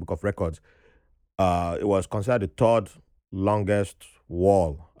in Guinness Book of Records. It was considered the third longest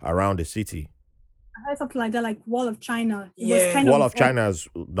wall around the city. I heard something like that, like Wall of China. Wall of China is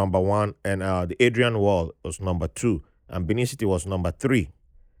number one, and the Adrian Wall was number two, and Benin City was number three.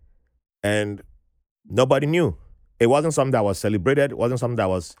 And nobody knew. It wasn't something that was celebrated. It wasn't something that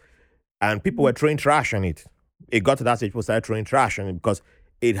was, and people were throwing trash on it. It got to that stage, people started throwing trash on it because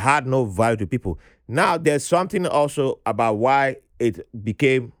it had no value to people. Now, there's something also about why it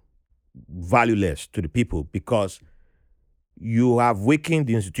became valueless to the people, because you have weakened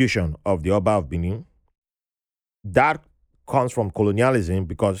the institution of the Oba of Benin. That comes from colonialism,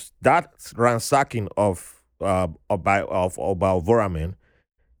 because that ransacking of Oba Ovoroamen,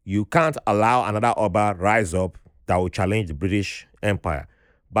 you can't allow another Oba rise up that will challenge the British Empire.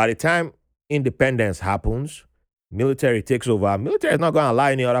 By the time independence happens, military takes over. Military is not going to allow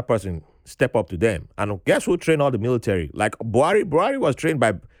any other person step up to them. And guess who trained all the military? Like Buhari. Buhari was trained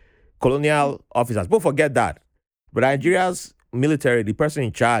by colonial officers. Don't forget that. But Nigeria's military, the person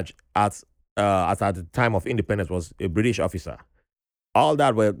in charge at the time of independence was a British officer. All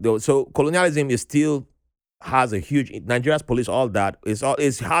that so colonialism is still has a huge, Nigeria's police, all that it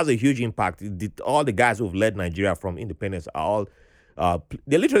has a huge impact. All the guys who've led Nigeria from independence are all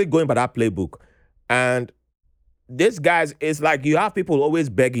they're literally going by that playbook. And this guys, it's like you have people always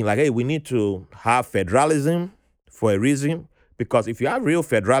begging, like, hey, we need to have federalism for a reason, because if you have real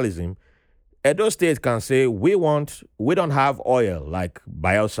federalism, Edo State can say, we don't have oil like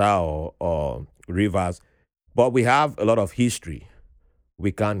Bayelsa or Rivers, but we have a lot of history.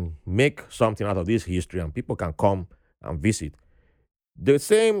 We can make something out of this history and people can come and visit. The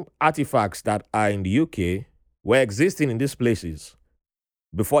same artifacts that are in the UK were existing in these places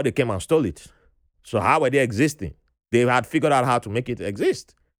before they came and stole it. So how were they existing? They had figured out how to make it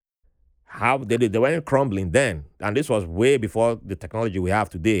exist. How they weren't crumbling then. And this was way before the technology we have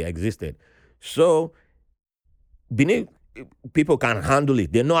today existed. So Benin people can handle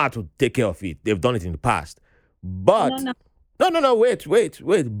it. They know how to take care of it. They've done it in the past. But no, wait.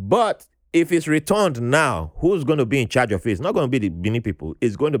 But if it's returned now, who's going to be in charge of it? It's not going to be the Benin people.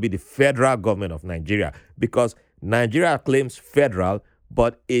 It's going to be the federal government of Nigeria, because Nigeria claims federal,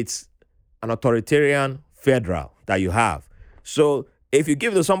 but it's an authoritarian federal that you have. So if you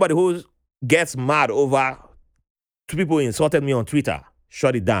give it to somebody who gets mad over two people insulted me on Twitter,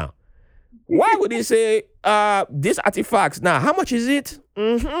 shut it down. Why would he say these artifacts now? How much is it?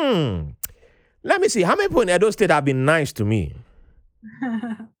 Let me see. How many people in Edo State have been nice to me?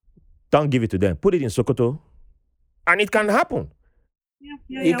 Don't give it to them. Put it in Sokoto, and it can happen.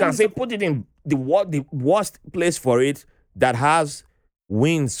 You can say put it in the worst place for it that has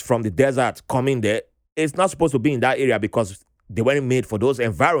winds from the desert coming there. It's not supposed to be in that area because they weren't made for those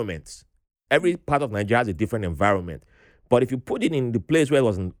environments. Every part of Nigeria has a different environment. But if you put it in the place where it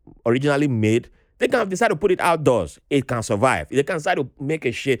was originally made, they can decide to put it outdoors. It can survive. They can decide to make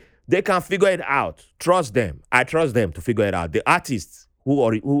a shade. They can figure it out. Trust them. I trust them to figure it out. The artists who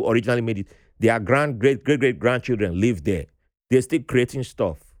originally made it, their great-great-grandchildren live there. They're still creating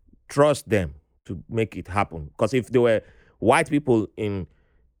stuff. Trust them to make it happen. Because if they were white people in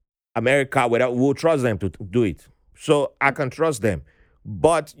America, we'll trust them to do it. So I can trust them.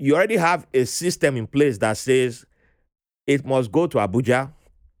 But you already have a system in place that says it must go to Abuja,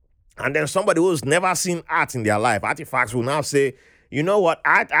 And then somebody who's never seen art in their life, artifacts, will now say, you know what,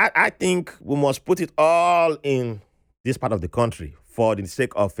 I think we must put it all in this part of the country for the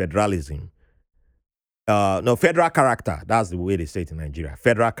sake of federalism. No, federal character. That's the way they say it in Nigeria.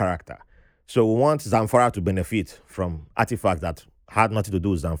 Federal character. So we want Zamfara to benefit from artifacts that had nothing to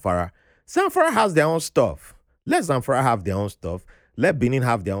do with Zamfara. Zamfara has their own stuff. Let Zamfara have their own stuff. Let Benin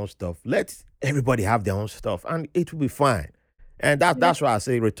have their own stuff. Let everybody have their own stuff, and it will be fine. And that's why I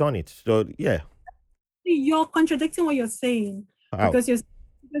say return it. So yeah. You're contradicting what you're saying. How? Because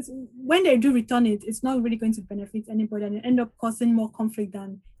when they do return it, it's not really going to benefit anybody, and it end up causing more conflict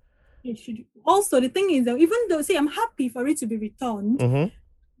than it should. Also, the thing is that even though, say, I'm happy for it to be returned,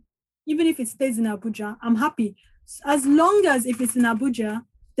 even if it stays in Abuja, I'm happy. As long as if it's in Abuja,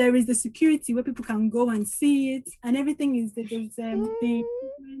 there is the security where people can go and see it, and everything is there's the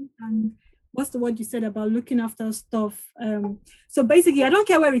and what's the word you said about looking after stuff. So basically, I don't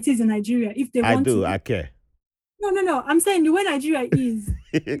care where it is in Nigeria. If they want to, I care. No. I'm saying the way Nigeria is,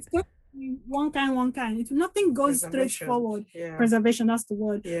 it's going to be one kind. If nothing goes straight forward, preservation, that's the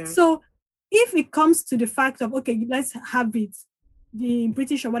word. Yeah. So if it comes to the fact of, okay, let's have it, the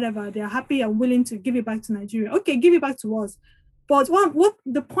British or whatever, they're happy and willing to give it back to Nigeria. Okay, give it back to us. But what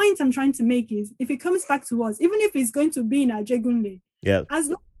the point I'm trying to make is, if it comes back to us, even if it's going to be in Ajegunle, as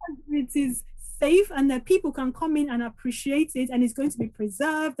long as it is safe and that people can come in and appreciate it, and it's going to be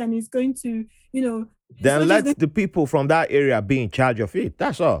preserved, and it's going to, then let the people from that area be in charge of it.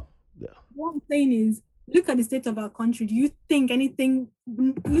 That's all. What I'm saying is, look at the state of our country. Do you think anything?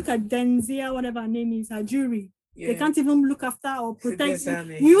 Look at Denzia, whatever her name is, her jury. Yeah. They can't even look after or protect.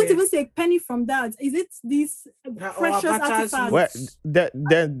 We won't even say a penny from that. Is it these precious artifacts? Well,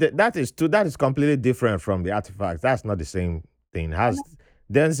 that is completely different from the artifacts. That's not the same thing.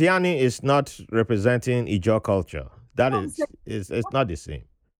 Denziani is not representing Ijaw culture. That is not the same.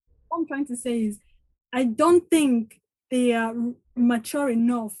 What I'm trying to say is, I don't think they are mature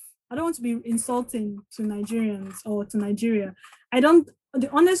enough. I don't want to be insulting to Nigerians or to Nigeria. The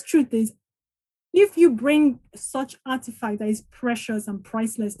honest truth is, if you bring such artifact that is precious and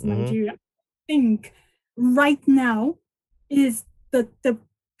priceless to Nigeria, I think right now is the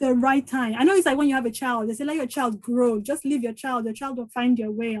right time. I know it's like when you have a child, they say let your child grow, just leave your child will find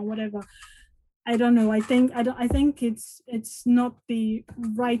their way and whatever. I don't know. I think it's not the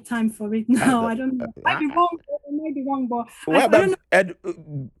right time for it now. I don't know. I might be wrong, but I don't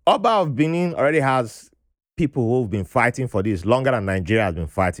know. Oba of Benin already has people who've been fighting for this longer than Nigeria has been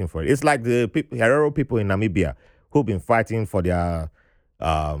fighting for it. It's like the Herero people in Namibia who've been fighting for their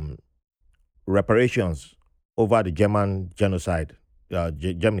reparations over the German genocide,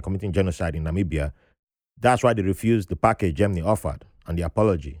 Germany committing genocide in Namibia. That's why they refused the package Germany offered and the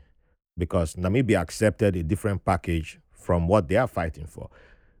apology, because Namibia accepted a different package from what they are fighting for.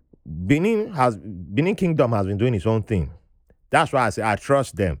 Benin Kingdom has been doing its own thing. That's why I say I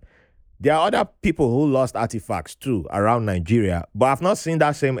trust them. There are other people who lost artifacts too around Nigeria, but I've not seen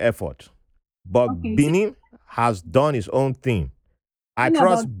that same effort. But Benin has done its own thing. I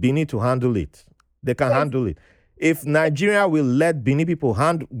trust Benin to handle it. They can handle it. If Nigeria will let Benin people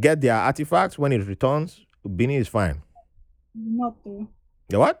get their artifacts when it returns, Benin is fine. Not though.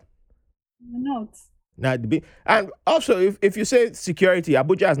 The what? Not. Now, and also, if you say security,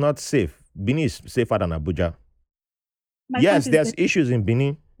 Abuja is not safe. Benin is safer than Abuja. Yes, there's issues in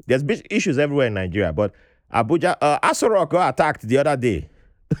Benin. There's issues everywhere in Nigeria, but Abuja, Aso Rock got attacked the other day.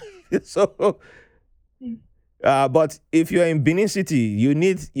 So, but if you're in Benin City,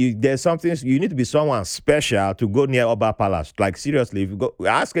 there's something, you need to be someone special to go near Oba Palace. Like seriously, if you go,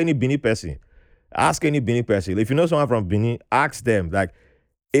 ask any Benin person. If you know someone from Benin, ask them. Like,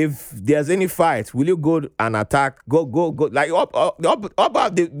 if there's any fight, will you go and attack? Go. Like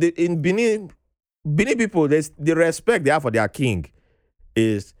in Benin people, the respect they have for their king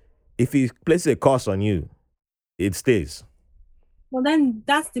is, if he places a curse on you, it stays. Well, then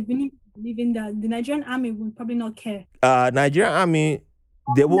that's the Benin believing that the Nigerian army will probably not care. Nigerian army,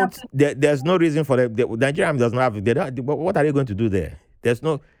 they won't. There's no reason for them. The Nigerian army does not have. What are they going to do there? There's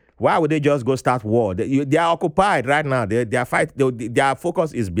no. Why would they just go start war? They are occupied right now. Their fight. Their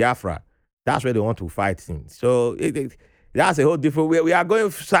focus is Biafra. That's where they want to fight in. So that's a whole different way. We are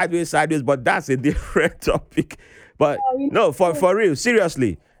going sideways, but that's a different topic. But no, for real,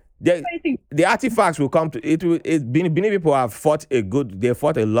 seriously, the artifacts will come to it. Benin people have fought they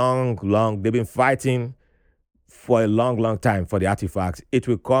fought a long. They've been fighting for a long time for the artifacts. It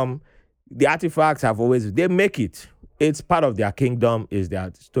will come. The artifacts have always, they make it. It's part of their kingdom, is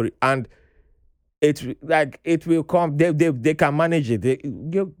their story, and it will come. They can manage it. They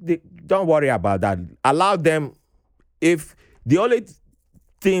don't worry about that. Allow them. If the only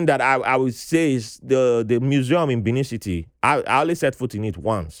thing that I would say is the museum in Benin City. I only set foot in it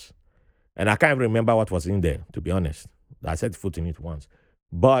once, and I can't even remember what was in there. To be honest, I set foot in it once,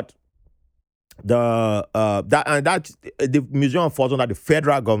 but the museum falls under the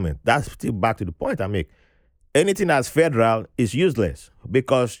federal government. That's still back to the point I make. Anything that's federal is useless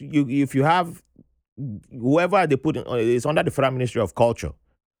because if you have whoever they put in, it's under the Federal Ministry of Culture.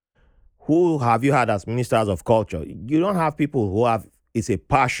 Who have you had as ministers of culture? You don't have people who have, it's a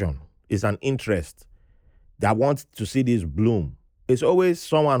passion, it's an interest that wants to see this bloom. It's always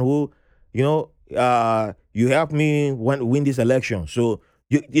someone who, you help me win this election. So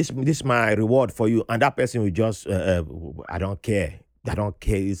this is my reward for you. And that person will just, I don't care. I don't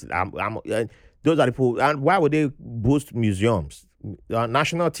care. Those are the people. And why would they boost museums?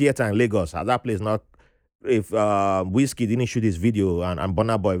 National Theatre in Lagos, has that place not, if Whiskey didn't shoot his video and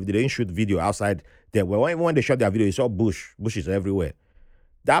Burna Boy, they didn't shoot video outside there. Well, when they shot their video, you saw bushes everywhere.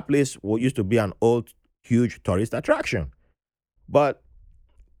 That place used to be an old, huge tourist attraction. But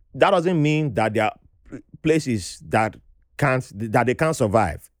that doesn't mean that there are places that they can't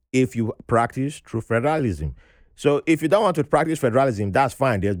survive if you practice true federalism. So if you don't want to practice federalism, that's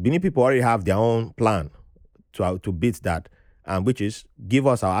fine. There's many people already have their own plan to beat that, which is give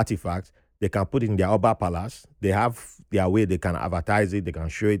us our artifacts. They can put it in their Oba Palace. They have their way. They can advertise it. They can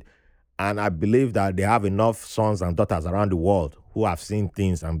show it. And I believe that they have enough sons and daughters around the world who have seen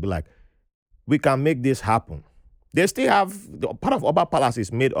things and be like, we can make this happen. They still have, part of Oba Palace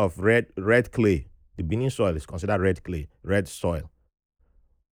is made of red clay. The Benin soil is considered red clay, red soil.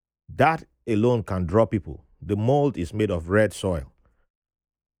 That alone can draw people. The mold is made of red soil.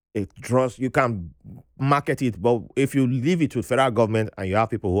 It draws, you can market it, but if you leave it to federal government and you have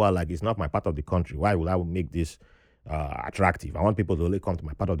people who are like, it's not my part of the country, why would I make this attractive? I want people to only come to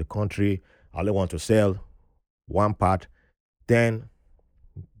my part of the country. I only want to sell one part. Then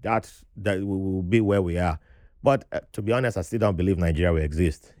that will be where we are. But to be honest, I still don't believe Nigeria will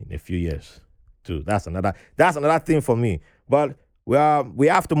exist in a few years too. That's another thing for me. But we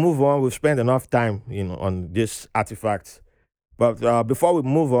have to move on. We've spent enough time on this artifact. But before we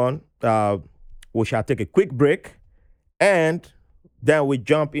move on, we shall take a quick break, and then we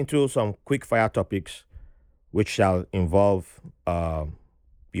jump into some quick fire topics, which shall involve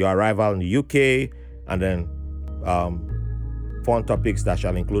your arrival in the UK, and then fun topics that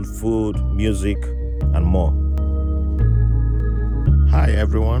shall include food, music, and more. Hi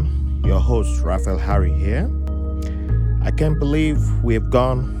everyone, your host Raphael Harry here. I can't believe we've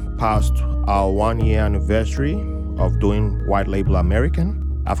gone past our 1-year anniversary of doing White Label American.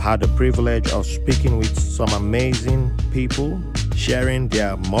 I've had the privilege of speaking with some amazing people, sharing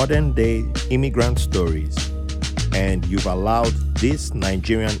their modern day immigrant stories. And you've allowed this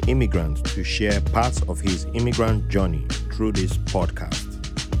Nigerian immigrant to share parts of his immigrant journey through this podcast.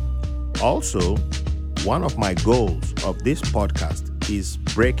 Also, one of my goals of this podcast is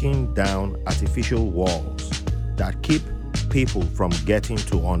breaking down artificial walls that keep people from getting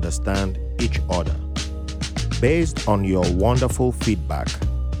to understand each other. Based on your wonderful feedback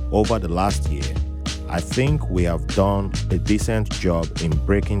over the last year, I think we have done a decent job in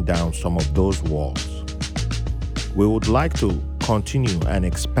breaking down some of those walls. We would like to continue and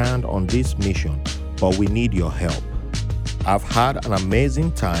expand on this mission, but we need your help. I've had an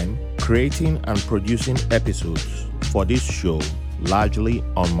amazing time creating and producing episodes for this show largely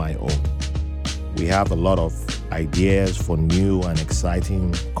on my own. We have a lot of ideas for new and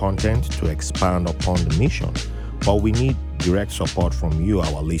exciting content to expand upon the mission, but we need direct support from you,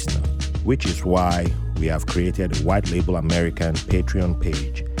 our listener, which is why we have created a White Label American Patreon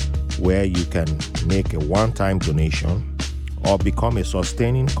page where you can make a one-time donation or become a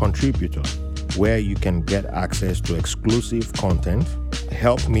sustaining contributor, where you can get access to exclusive content,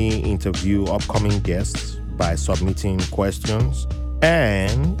 help me interview upcoming guests by submitting questions,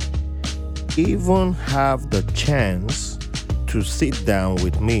 and even have the chance to sit down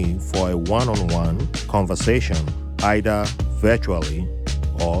with me for a one-on-one conversation, either virtually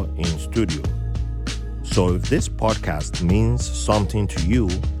or in studio. So if this podcast means something to you,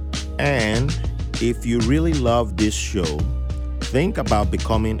 and if you really love this show, think about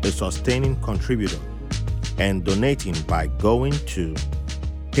becoming a sustaining contributor and donating by going to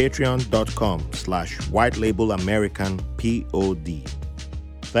patreon.com/whitelabelamericanpod.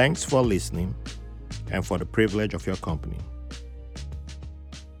 Thanks for listening and for the privilege of your company.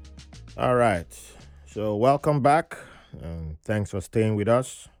 All right. So welcome back, and thanks for staying with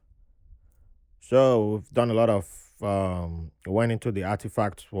us. So we've done a lot of, went into the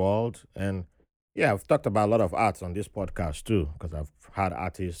artifacts world, and yeah, I've talked about a lot of arts on this podcast too, because I've had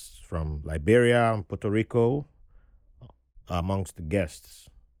artists from Liberia and Puerto Rico amongst the guests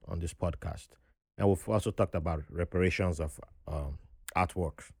on this podcast, and we've also talked about reparations of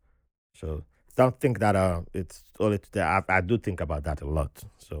artworks. So don't think that it's only I do think about that a lot.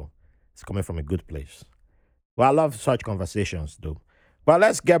 So it's coming from a good place. Well, I love such conversations, though. But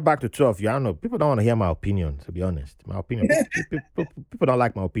let's get back to two of you. I don't know. People don't want to hear my opinion, to be honest. My opinion. People don't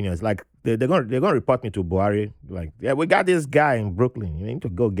like my opinion. It's like they're gonna report me to Buhari. Like, yeah, we got this guy in Brooklyn. You need to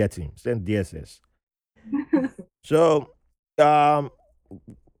go get him. Send DSS. So, um,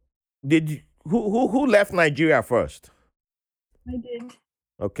 did you, who left Nigeria first? I did.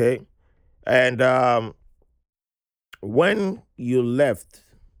 Okay, and when you left,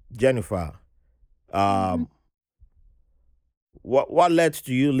 Jennifer, Mhm. um, what led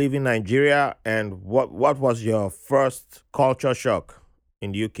to you leaving Nigeria, and what was your first culture shock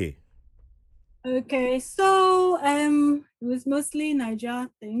in the UK? Okay, so it was mostly Nigeria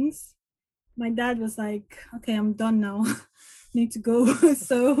things. My dad was like, "Okay, I'm done now. Need to go."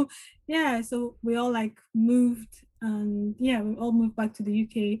 So yeah, so we all like moved, and yeah, we all moved back to the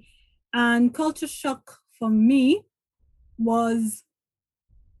UK. And culture shock for me was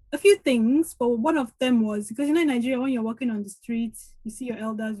a few things, but one of them was because in Nigeria, when you're walking on the street, you see your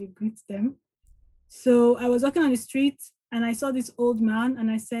elders, you greet them. So I was walking on the street and I saw this old man and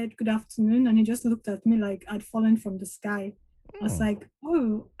I said, "Good afternoon." And he just looked at me like I'd fallen from the sky. I was Hmm. like,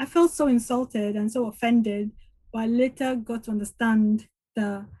 oh, I felt so insulted and so offended. But I later got to understand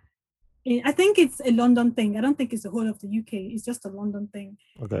the, I think it's a London thing. I don't think it's the whole of the UK. It's just a London thing.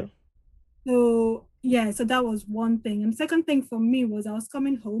 Okay. So yeah, so that was one thing. And the second thing for me was I was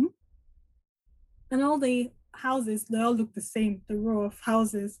coming home and all the houses, they all look the same, the row of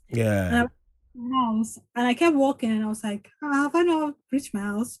houses. And I Yeah. went to my house and I kept walking and I was like, have I not reached my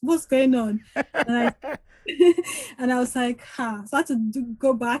house? What's going on? And I and I was like, So I had to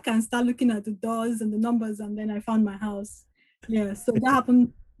go back and start looking at the doors and the numbers, and then I found my house. Yeah, so that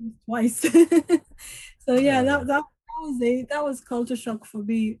happened twice. So yeah, Uh, that was culture shock for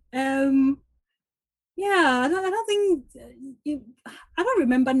me. Yeah, I don't think I don't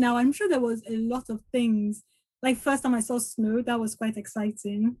remember now. I'm sure there was a lot of things. Like first time I saw snow, that was quite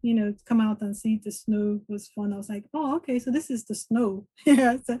exciting. To come out and see the snow was fun. I was like, oh, okay, so this is the snow.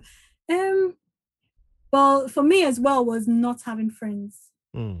 Yeah. So, um, well, for me as well was not having friends.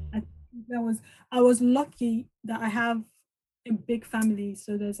 I mm, think I was lucky that I have a big family,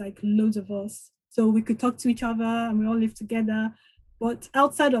 so there's like loads of us, so we could talk to each other and we all live together. But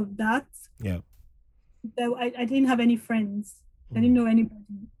outside of that, yeah. I didn't have any friends. I didn't Mm, know anybody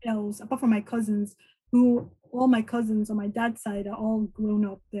else apart from my cousins, who all my cousins on my dad's side are all grown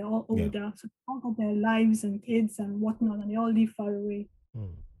up. They're all yeah. older. So they all got their lives and kids and whatnot, and they all live far away.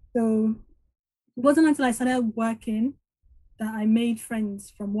 Mm, So it wasn't until I started working that I made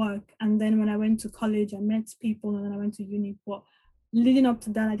friends from work. And then when I went to college, I met people and then I went to uni. But leading up to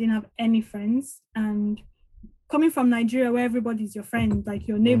that, I didn't have any friends. And coming from Nigeria, where everybody's your friend, like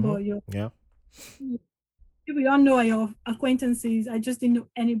your mm-hmm. neighbor, your Yeah. people you don't know are your acquaintances. I just didn't know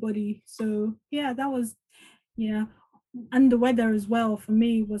anybody. So yeah, that was yeah. And the weather as well for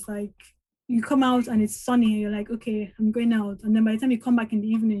me was like you come out and it's sunny and you're like, okay, I'm going out. And then by the time you come back in the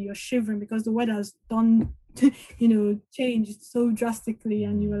evening, you're shivering because the weather has done, changed so drastically.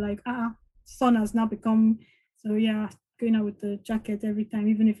 And you were like, sun has now become, so yeah, going out with the jacket every time,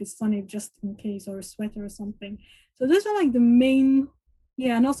 even if it's sunny, just in case, or a sweater or something. So those are like the main,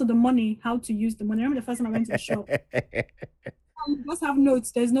 yeah, and also the money, how to use the money. I remember the first time I went to the shop, you just have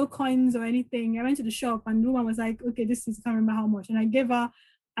notes. There's no coins or anything. I went to the shop and the woman was like, okay, this is, I can't remember how much. And I gave her,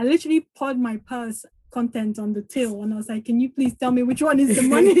 I literally poured my purse content on the till and I was like, can you please tell me which one is the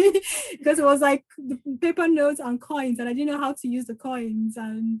money? Because it was like the paper notes and coins and I didn't know how to use the coins.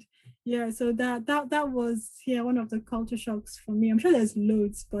 And yeah, so that was, yeah, one of the culture shocks for me. I'm sure there's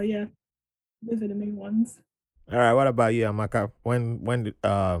loads, but yeah, those are the main ones. All right. What about you, Amaka?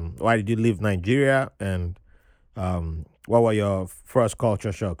 Why did you leave Nigeria, and what were your first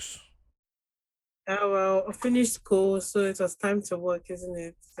culture shocks? Oh well, I finished school, so it was time to work, isn't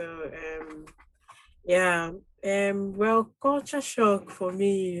it? So yeah. Well, culture shock for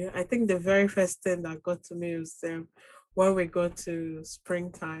me, I think the very first thing that got to me was when we got to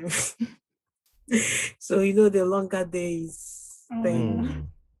springtime. So the longer days thing. Oh, Mm.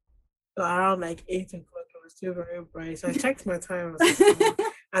 So around like 8 o'clock, it was still very bright. So I checked my time, I was like,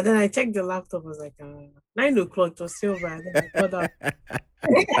 and then I checked the laptop, I was like, 9 o'clock, it was still bright. And then I got up.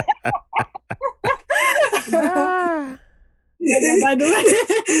 Ah, yeah, by the way.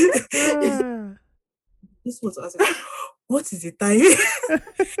 ah. This was, I was like, what is the time?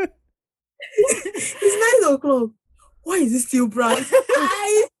 It's 9 o'clock. Why is it still bright?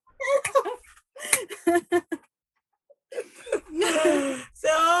 So,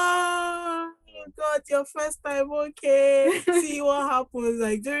 oh God, your first time, okay. See what happens.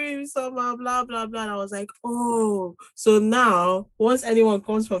 Like during summer, blah blah blah. And I was like, oh, so now once anyone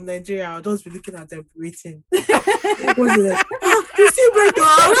comes from Nigeria, I'll just be looking at them waiting. What's it like? You still break your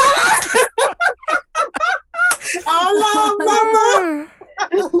arm? Oh mama.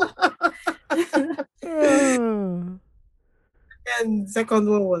 And second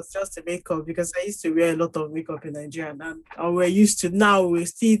one was just the makeup, because I used to wear a lot of makeup in Nigeria, and we're used to, now we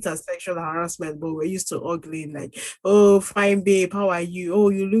see it as sexual harassment, but we're used to ugly, like, oh, fine babe, how are you? Oh,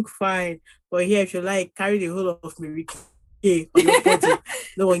 you look fine. But here, if you like, carry the whole of me on your body,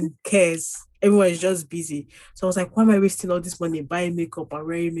 no one cares. Everyone is just busy. So I was like, why am I wasting all this money buying makeup and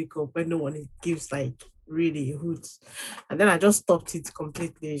wearing makeup when no one gives like really hoots? And then I just stopped it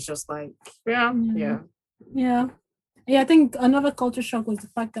completely. It's just like, yeah. I think another culture shock was the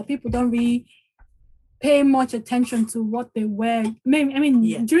fact that people don't really pay much attention to what they wear. I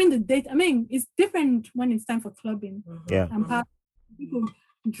mean, during the day, it's different when it's time for clubbing. Yeah. And people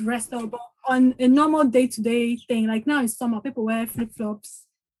dressed up, but on a normal day-to-day thing, like now it's summer, people wear flip-flops,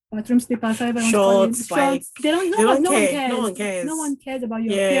 bathroom slippers, shorts. Like, no one cares. No one cares about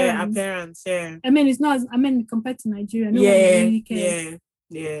your appearance. Yeah. It's not. Compared to Nigeria, no one really cares.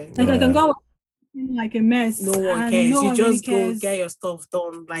 Yeah. Like I can go like a mess. No one cares. You just go get your stuff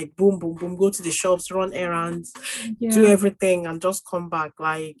done, like boom, boom, boom, go to the shops, run errands, do everything, and just come back.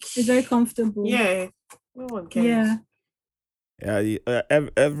 Like it's very comfortable. Yeah, no one cares.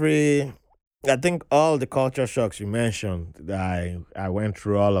 Every I think all the culture shocks you mentioned, I went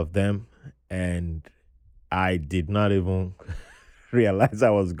through all of them, and I did not even realize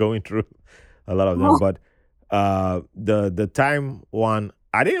I was going through a lot of them. But the time one,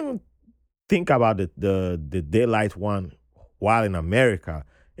 I didn't even think about the daylight one while in America.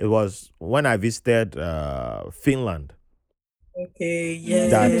 It was when I visited Finland. Okay,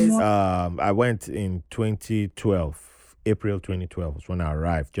 yes. That I went in 2012, April 2012 was when I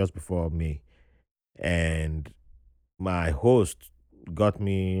arrived, just before May, and my host got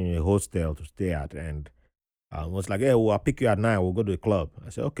me a hostel to stay at, and was like, "Hey, well, I'll pick you at 9. We'll go to the club." I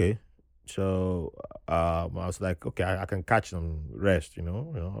said, "Okay." So I was like, okay, I can catch some rest,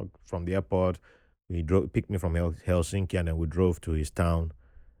 from the airport. He picked me from Helsinki, and then we drove to his town.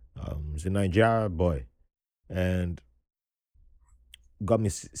 He's a Nigerian boy, and got me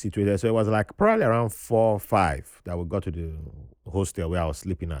situated. So it was like probably around 4 or 5 that we got to the hostel where I was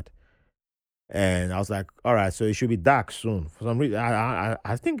sleeping at. And I was like, all right, so it should be dark soon. For some reason, I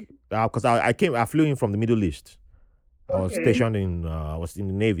think because I flew in from the Middle East. I was stationed I was in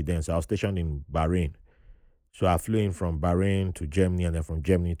the Navy then, so I was stationed in Bahrain. So I flew in from Bahrain to Germany, and then from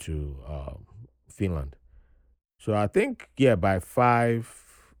Germany to Finland. So I think, by 5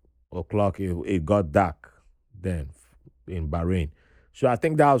 o'clock, it got dark then in Bahrain. So I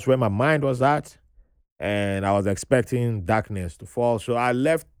think that was where my mind was at, and I was expecting darkness to fall. So I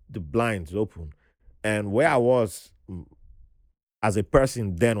left the blinds open. And where I was as a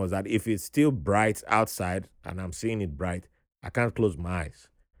person then was that if it's still bright outside and I'm seeing it bright, I can't close my eyes.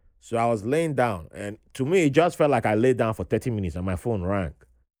 So I was laying down, and to me, it just felt like I laid down for 30 minutes and my phone rang.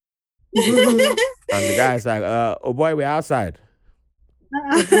 And the guy's like, oh boy, we're outside.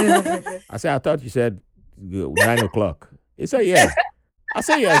 I said, I thought you said 9 o'clock. He said, yeah. I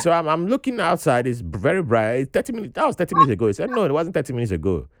said, yeah. So I'm looking outside. It's very bright. 30 minutes. That was 30 minutes ago. He said, no, it wasn't 30 minutes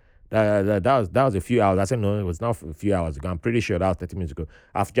ago. That was a few hours. I said, no, it was not a few hours ago. I'm pretty sure that was 30 minutes ago.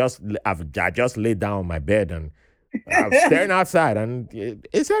 I just laid down on my bed and I was staring outside, and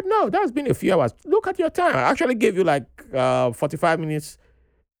he said, no, that's been a few hours. Look at your time. I actually gave you like 45 minutes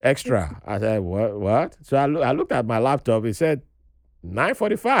extra. I said, what? So I looked at my laptop. It said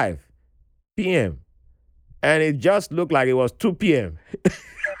 9:45 p.m. And it just looked like it was 2 p.m.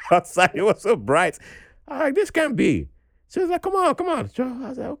 outside. It was so bright. I was like, this can't be. So he's like, come on. So I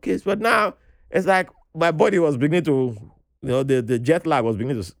was like, okay. But now it's like my body was beginning to, the jet lag was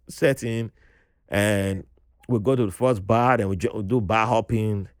beginning to set in. And we go to the first bar and we do bar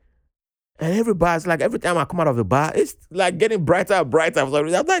hopping. And everybody's like, every time I come out of the bar, it's like getting brighter and brighter. I'm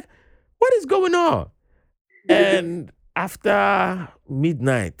like, what is going on? And after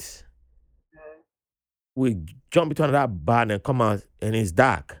midnight, we jump into another bar and come out and it's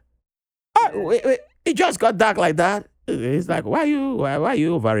dark. Oh, wait, it just got dark like that. It's like, why are you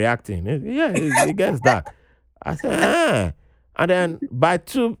overreacting? It gets dark. I said, And then by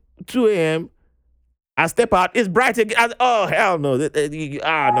 2 a.m., I step out. It's bright again. Oh hell no! No!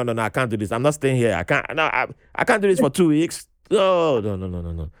 I can't do this. I'm not staying here. I can't. No, I can't do this for 2 weeks. No.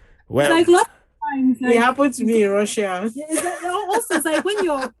 Well, like last time, it happened to me in Russia. Also, it's like when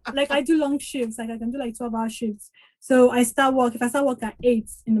you're like, I do long shifts. Like I can do like 12-hour shifts. So I start work. If I start work at 8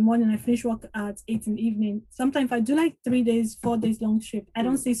 in the morning, I finish work at 8 in the evening. Sometimes if I do like 3 days, 4 days long trip, I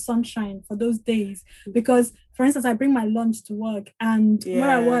don't see sunshine for those days because, for instance, I bring my lunch to work, and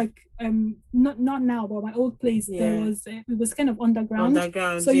where I work, not now, but my old place, it was kind of underground.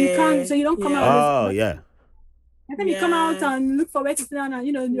 So you can't, so you don't come out. Oh yeah. And then you come out and look for where to sit down,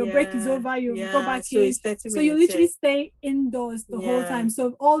 and your break is over, you go back in. So you literally stay indoors the whole time.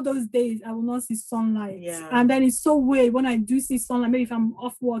 So all those days I will not see sunlight. And then it's so weird when I do see sunlight, maybe if I'm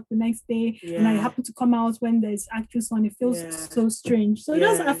off work the next day and I happen to come out when there's actual sun, it feels so strange. So it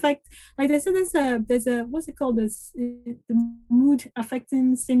does affect, like they said, there's a what's it called, this the mood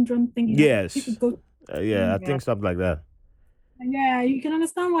affecting syndrome thing. Yes. I think something like that. Yeah, you can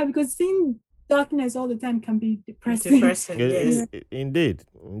understand why, because seeing darkness all the time can be depressing. Yes. Indeed.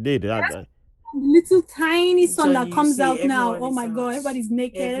 The little tiny sun that comes out now. Oh my God, everybody's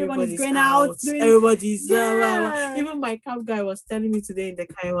naked, everybody's going out. Everybody's even my cab guy was telling me today in the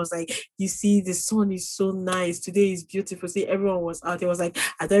car, he was like, you see, the sun is so nice. Today is beautiful. See, everyone was out. He was like,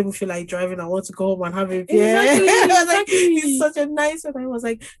 I don't even feel like driving. I want to go home and have a beer. Exactly. It's such a nice one. I was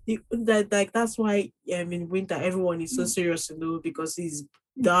like, that's why in winter everyone is so serious to know, because it's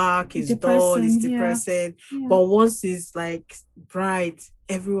dark, it's dull, it's depressing. But once it's like bright,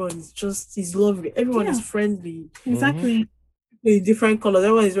 everyone is lovely, everyone is friendly. Exactly. In different colors,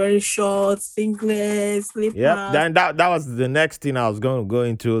 everyone is wearing shorts, singlets, slippers. Then that was the next thing I was going to go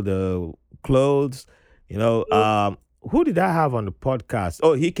into, the clothes. Who did I have on the podcast?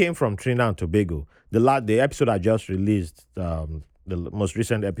 Oh, he came from Trinidad and Tobago. The episode I just released, the most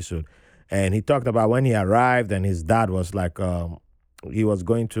recent episode, and he talked about when he arrived and his dad was like, he was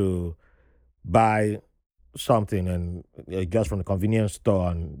going to buy something and just from the convenience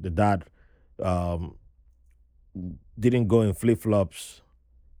store, and the dad didn't go in flip-flops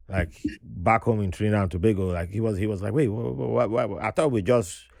like back home in Trinidad and Tobago. Like he was like, wait, what? I thought we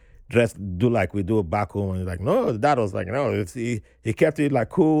just do like we do back home. And he's like, no, the dad was like, no, he kept it like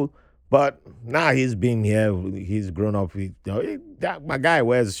cool. But now he's been here, he's grown up. My guy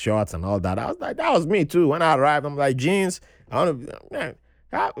wears shorts and all that. I was like, that was me too. When I arrived, I'm like, jeans. How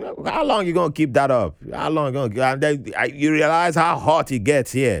long you gonna keep that up? How long you gonna? And then you realize how hot it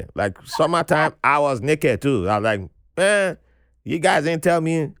gets here. Like summertime, I was naked too. I was like, man, you guys didn't tell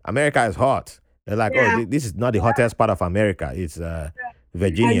me America is hot. They're like, oh, this is not the hottest part of America. It's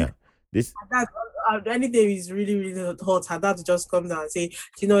Virginia. Anything is really, really hot. Her dad just come down and say, do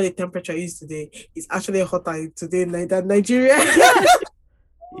you know what the temperature is today? It's actually hotter today than Nigeria.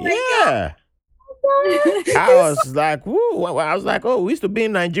 Yeah. I was like, woo. I was like, oh, we used to be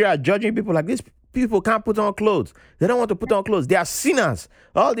in Nigeria judging people like this. People can't put on clothes. They don't want to put on clothes. They are sinners.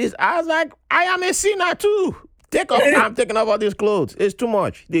 All this. I was like, I am a sinner too. I'm taking off all these clothes. It's too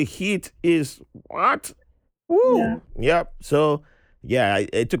much. The heat is what? Woo. Yeah. Yep. So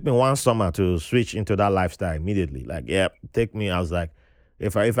it took me one summer to switch into that lifestyle immediately. Like, I was like,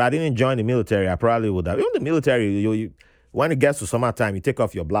 if I didn't join the military, I probably would have. Even the military, you when it gets to summertime, you take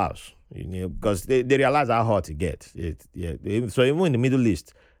off your blouse, because they realize how hot it gets. So even in the Middle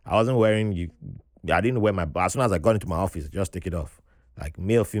East, I wasn't wearing I didn't wear as soon as I got into my office, just take it off. Like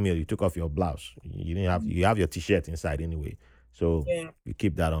male, female, you took off your blouse. You have your t-shirt inside anyway. So you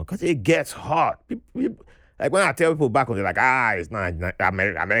keep that on because it gets hot. People, like when I tell people back home, they're like, it's not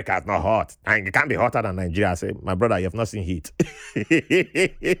America is not hot. And it can't be hotter than Nigeria. I say, my brother, you have not seen heat.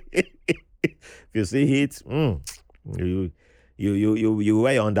 If you see heat, you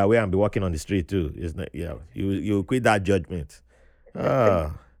wear your underwear and be walking on the street too. It's not, you quit that judgment.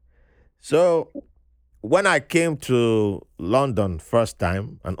 So when I came to London first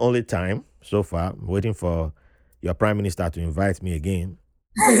time and only time so far, I'm waiting for your prime minister to invite me again.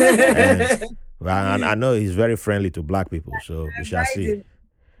 And I know he's very friendly to black people, so we shall see.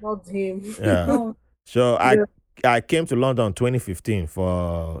 Not him. Yeah. So I came to London 2015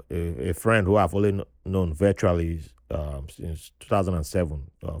 for a friend who I've only known virtually since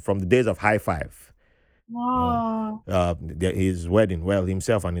 2007, from the days of High Five. Wow. His wedding,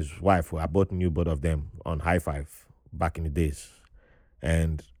 himself and his wife, I both knew both of them on High Five back in the days.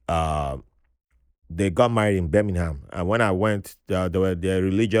 And they got married in Birmingham. And when I went, they were the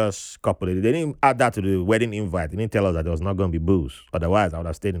religious couple. They didn't add that to the wedding invite. They didn't tell us that there was not going to be booze. Otherwise, I would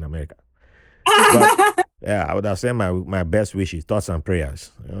have stayed in America. But, I would have sent my best wishes, thoughts and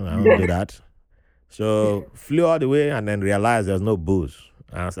prayers. I don't do that. So flew all the way and then realized there's no booze.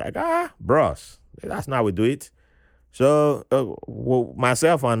 And I was like, bros, that's not how we do it. So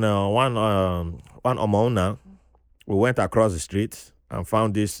myself and one Omona, we went across the street and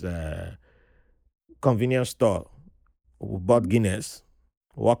found this convenience store. We bought Guinness,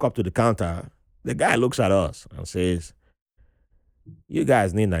 walk up to the counter, The guy looks at us and says, "You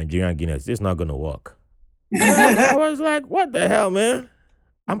guys need Nigerian Guinness. This is not gonna work." I was like, "What the hell, man?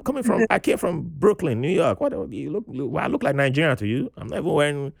 I came from Brooklyn, New York. What do you I look like Nigerian to you? I'm never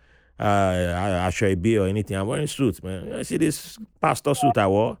wearing Ashoebi or anything. I'm wearing suits, man. You see this pastor suit I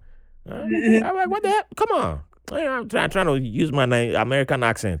wore? I'm like, what the hell? Come on. I'm trying to use my American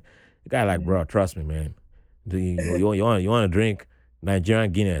accent. The guy like, bro, trust me, man. Do you want to drink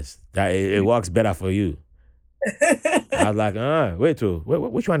Nigerian Guinness? That it works better for you. I was like,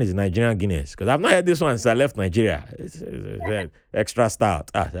 which one is Nigerian Guinness? Because I've not had this one since I left Nigeria. It's extra stout.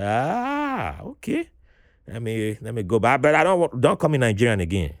 Okay. Let me go back. But don't call me Nigerian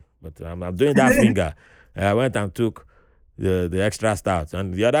again. But I'm doing that finger. I went and took the extra stout.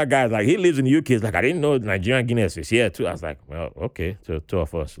 And the other guy, like, he lives in the UK. He's like, I didn't know Nigerian Guinness is here too. I was like, well, okay. So two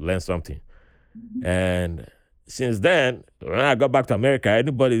of us learn something. And since then, when I got back to America,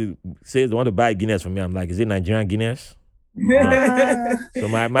 anybody says they want to buy Guinness from me, I'm like, is it Nigerian Guinness? So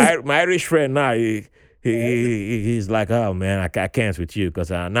my Irish friend now, he's like, oh man, I can't with you because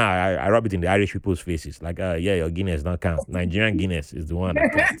now I rub it in the Irish people's faces. Like, yeah, your Guinness don't count. Nigerian Guinness is the one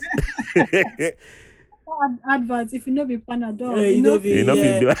that counts. Adverts, if you know be Panadol, you know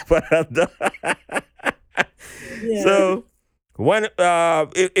do Panadol. Yeah. So when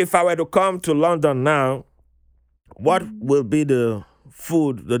if I were to come to London now, what will be the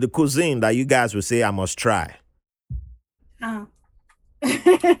food, the cuisine that you guys will say I must try? I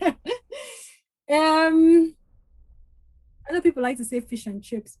know people like to say fish and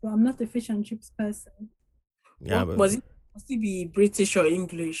chips, but I'm not a fish and chips person. Yeah, must it be British or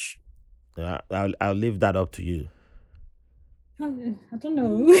English? I'll leave that up to you. I don't know.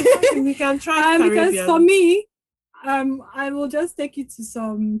 We can try because for me, I will just take you to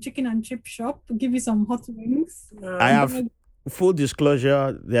some chicken and chip shop, give you some hot wings. I have full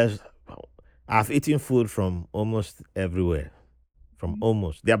disclosure. I've eaten food from almost everywhere.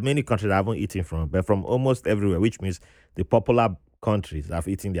 There are many countries I haven't eaten from, but from almost everywhere, which means the popular countries I've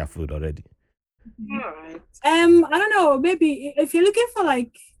eaten their food already. All right. I don't know. Maybe if you're looking for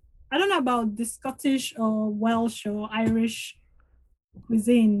I don't know about the Scottish or Welsh or Irish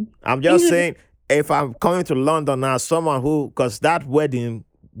cuisine. I'm just saying, if I'm coming to London now, someone because of that wedding,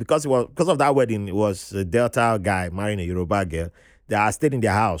 it was a Delta guy marrying a Yoruba girl. I stayed in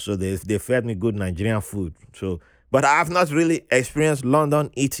their house, so they fed me good Nigerian food. So, but I have not really experienced London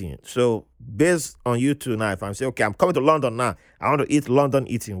eating. So, based on you two now, if I'm saying, okay, I'm coming to London now, I want to eat London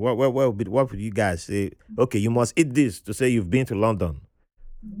eating. What would you guys say? Okay, you must eat this to say you've been to London.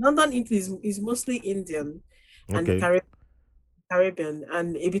 London eating is mostly Indian and Caribbean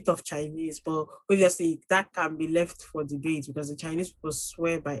and a bit of Chinese, but obviously that can be left for debate because the Chinese people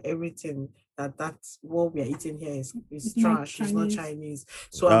swear by everything that's what we are eating here is trash. It's not Chinese.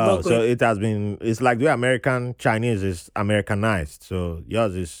 So I'm not going. So it's like the way American Chinese is Americanized. So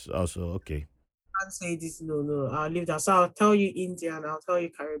yours is also okay. I can't say this. No. I'll leave that. So I'll tell you Indian. I'll tell you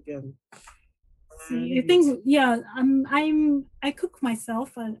Caribbean. I think I cook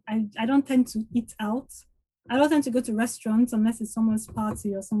myself. I don't tend to eat out. I don't tend to go to restaurants unless it's someone's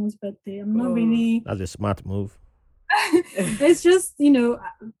party or someone's birthday. I'm not really. That's a smart move. It's just,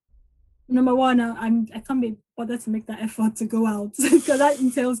 number one, I can't be bothered to make that effort to go out because that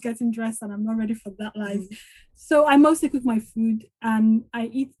entails getting dressed and I'm not ready for that life. So I mostly cook my food and I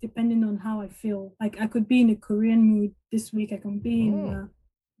eat depending on how I feel. Like I could be in a Korean mood this week. I can be in an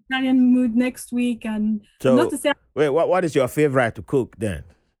Italian mood next week. And so, not to say. Wait, what is your favorite to cook then?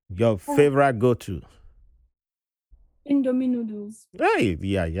 Your favorite go-to? Indomie noodles. Hey,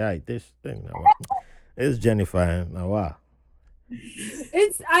 yeah. This thing. It's Jennifer. Now, wow.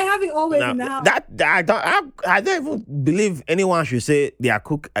 I have it always in the house. I don't even believe anyone should say they are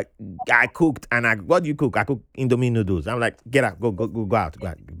cook. I cooked and what do you cook? I cook Indomie noodles. I'm like, get out, go out,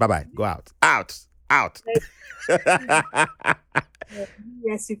 bye, go out.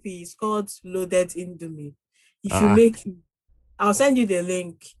 Recipe is called loaded Indomie. If you make it, I'll send you the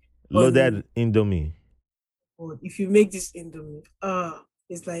link. Loaded Indomie. If you make this Indomie,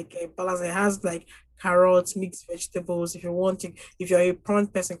 it's like a balance. It has like carrots, mixed vegetables. If you're a prawn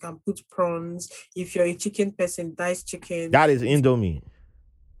person, can put prawns. If you're a chicken person, diced chicken. That is Indomie.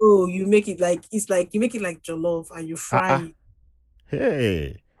 Oh, you make it like you make it like jollof and you fry it.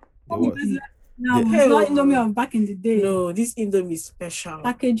 Hey. It's not Indomie of back in the day. No, this Indomie is special.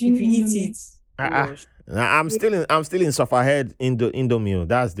 Packaging. If you eat it. I'm still in Sufferhead Indomie.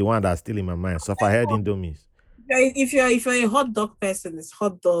 That's the one that's still in my mind. Sufferhead Indomies. If you're a hot dog person, it's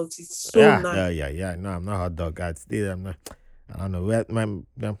hot dogs. It's so nice. Yeah. No, I'm not hot dog. I'm not. I don't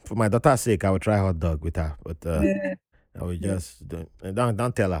know. For my daughter's sake, I would try hot dog with her. But I will just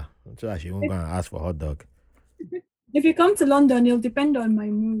don't tell her so that she won't go and ask for hot dog. If you come to London, it'll depend on my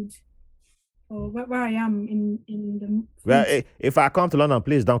mood or where I am in the Well, food. if I come to London,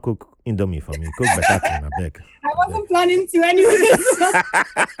 please don't cook Indomie for me. Cook better thing, I beg. I wasn't planning to anyways.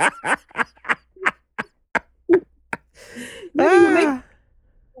 Maybe you make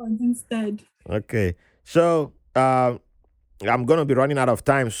ones instead. Okay. So I'm gonna be running out of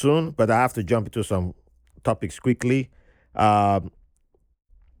time soon, but I have to jump into some topics quickly. Um,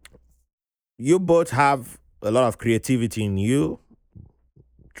 you both have a lot of creativity in you.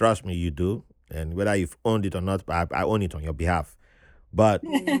 Trust me, you do. And whether you've owned it or not, I own it on your behalf. But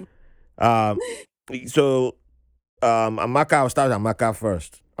um, so Amaka, I'll start with Amaka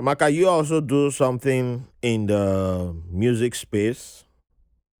first. Amaka, you also do something in the music space,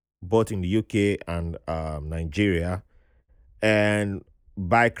 both in the UK and Nigeria. And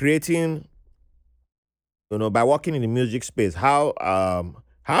by creating, by working in the music space, how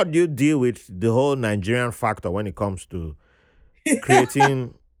do you deal with the whole Nigerian factor when it comes to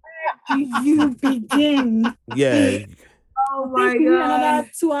creating? You begin. Yeah. Oh my Give me god. another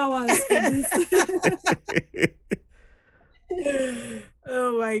 2 hours for this.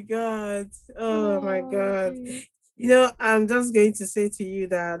 Oh my god. Oh my god. Okay. I'm just going to say to you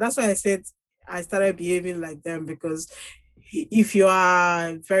that's why I said I started behaving like them, because if you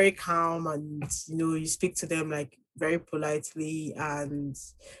are very calm and you speak to them like very politely, and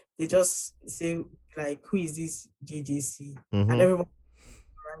they just say like, who is this JJC? And everyone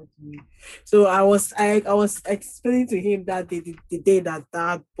around you. So I was explaining to him that the day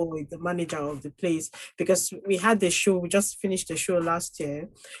that boy, the manager of the place, because we had the show, we just finished the show last year,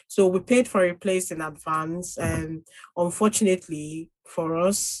 so we paid for a place in advance, and unfortunately for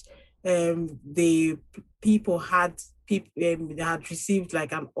us, the people they had received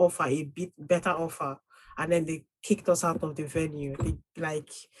like an offer, a bit better offer, and then they kicked us out of the venue.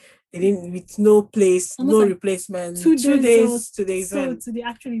 They didn't, with no place, Almost no like replacement. 2 2 days days to the so event. to the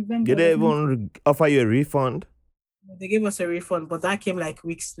actual event. Did they even offer you a refund? They gave us a refund, but that came like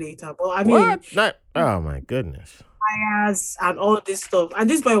weeks later. But I mean, What? Oh my goodness. fires and all this stuff. And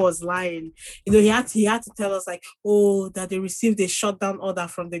this boy was lying. He had to tell us like, oh, that they received a shutdown order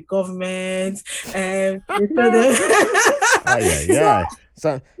from the government, and Yeah.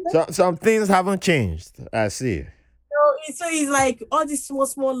 Some things haven't changed. I see. so it's like all these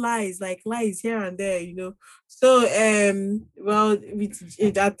small lies, like lies here and there. So well,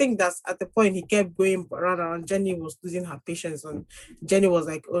 I think that's at the point he kept going around, and Jenny was losing her patience, and Jenny was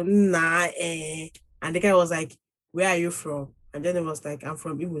like, oh nah, and the guy was like, where are you from? And Jenny was like, I'm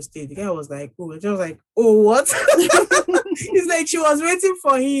from Imo State. The guy was like, oh, and she was like, oh, what? It's like she was waiting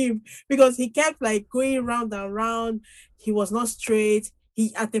for him, because he kept like going round and round. He was not straight.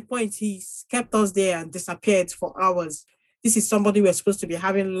 He, at the point, he kept us there and disappeared for hours. This is somebody we're supposed to be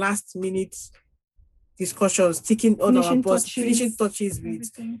having last minute discussions, taking on our boss, finishing touches with.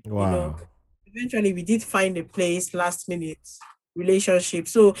 Wow. Eventually we did find a place last minute relationship.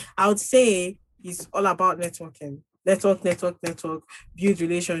 So I would say it's all about networking. Network, build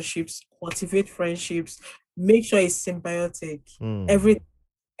relationships, cultivate friendships, make sure it's symbiotic.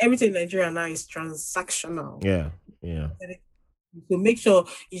 Everything in Nigeria now is transactional. Yeah. So make sure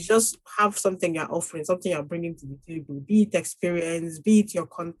you just have something you're offering, something you're bringing to the table, be it experience, be it your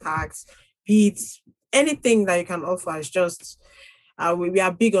contacts, be it anything that you can offer. It's just we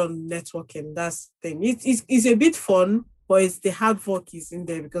are big on networking. That's the thing. It's a bit fun, but it's the hard work is in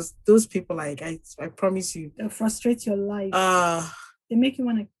there, because those people, like I promise you, they'll frustrate your life. They make you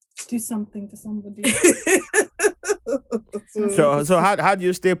want to do something to somebody. So how do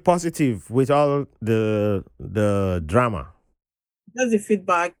you stay positive with all the drama? Just the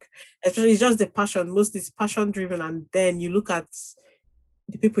feedback, especially just the passion. Mostly it's passion driven, and then you look at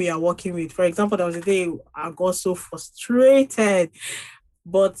the people you are working with. For example, there was a day I got so frustrated,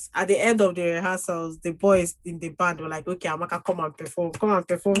 but at the end of the rehearsals, the boys in the band were like, okay, Amaka, come and perform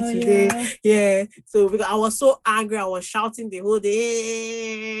today. Yeah. So because I was so angry, I was shouting the whole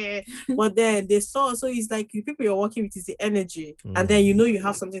day. But then they saw, so it's like the people you're working with is the energy. And then you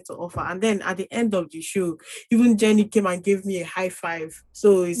have something to offer. And then at the end of the show, even Jenny came and gave me a high five.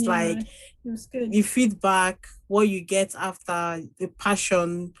 So it's like it was good. The feedback, what you get after, the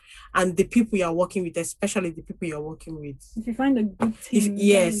passion, and the people you're working with, especially the people you're working with. If you find a good team,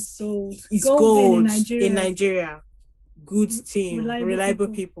 yes, it's gold in Nigeria. Good team, reliable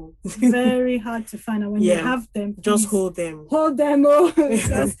people. Very hard to find, and when you have them, just hold them. Oh,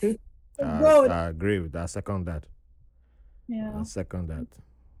 I agree with that. Second that. Yeah. I second that.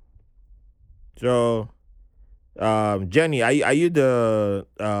 So, Jenny, are you the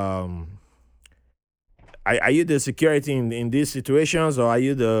are you the security in these situations, or are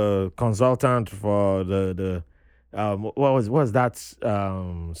you the consultant for the what was that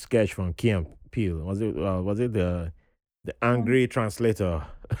sketch from Key and Peele? Was it the Um, angry translator?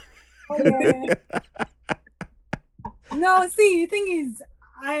 oh yeah. No, see, the thing is,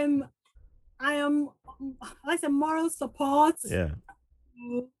 I'm I am like a moral support, Yeah.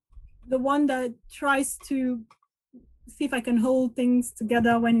 the one that tries to see if I can hold things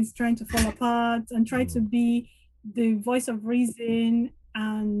together when it's trying to fall apart, and try to Mm. be the voice of reason,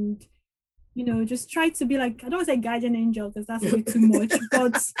 and just try to be like, I don't want to say guardian angel because that's a bit too much,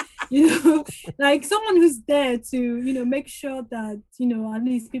 but like someone who's there to, make sure that, at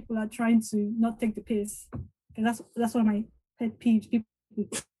least people are trying to not take the piss. And that's one of my pet peeves. People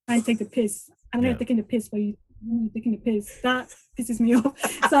try and take the piss. I know Yeah. you're taking the piss, but you're taking the piss. That pisses me off.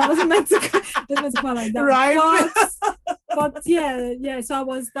 So I wasn't meant to call like that. Right. But yeah. So I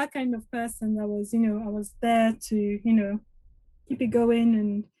was that kind of person that was, I was there to, keep it going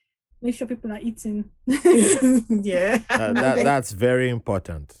and make sure people are eating. Yeah. That's very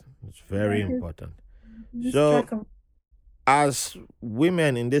important. It's very Yeah. important. Lose So, track of. as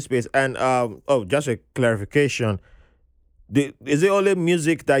women in this space, and just a clarification: is it only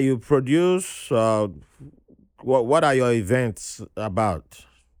music that you produce? What are your events about?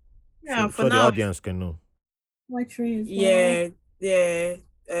 Yeah, So, for so the now, audience can know. White tree as well.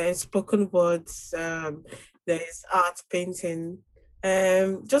 yeah. Spoken words, there's art, painting.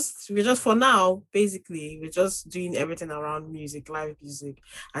 We're just for now, basically, we're just doing everything around music, live music,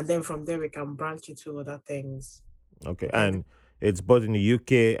 and then from there we can branch into other things. Okay, Yeah. and it's both in the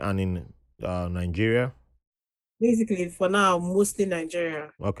UK and in Nigeria. Basically, for now, mostly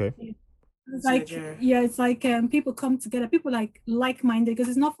Nigeria. Okay. It's like Nigeria. it's like people come together, people like-minded, because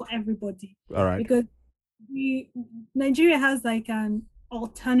it's not for everybody. All right. Because Nigeria has like an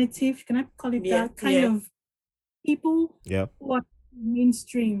alternative, can I call it Yeah, that, kind of people Yeah. who are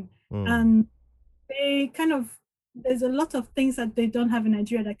mainstream, Mm. and they kind of, there's a lot of things that they don't have in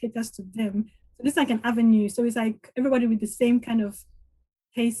Nigeria that caters to them. So this is like an avenue. So it's like everybody with the same kind of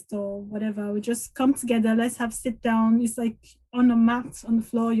taste or whatever. We just come together. Let's have sit down. It's like on a mat on the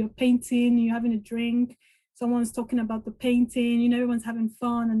floor. You're painting. You're having a drink. Someone's talking about the painting. Everyone's having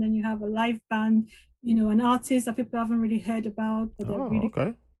fun, and then you have a live band. An artist that people haven't really heard about, but they're really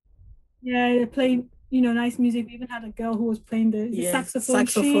Okay. yeah. They're playing nice music. We even had a girl who was playing the saxophone.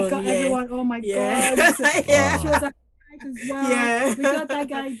 She got everyone. Oh my god! Yeah. She was like as well. Yeah. We got that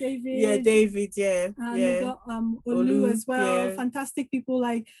guy David. Yeah, David. Yeah. And Yeah. we got Olu as well. Yeah. Fantastic people.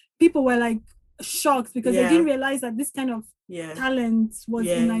 Like people were like shocked because they didn't realize that this kind of talent was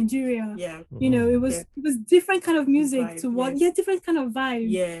in Nigeria. Yeah. It was different kind of music Vibe, to what yes. different kind of vibe.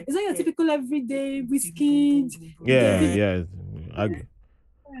 Yeah. It's not your typical everyday whiskey. Yeah.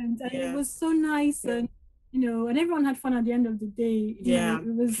 And it was so nice, and and everyone had fun at the end of the day.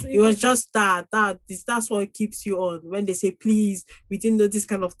 It was just that's what keeps you on. When they say, please, we didn't know this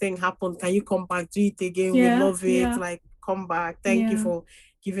kind of thing happened, can you come back, do it again? We love it. Like, come back, thank you for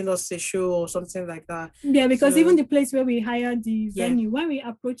giving us a show or something like that. Yeah, because even the place where we hired the venue, when we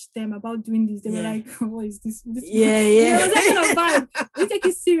approached them about doing this, they were like, "What is this?" It was that kind of vibe. We take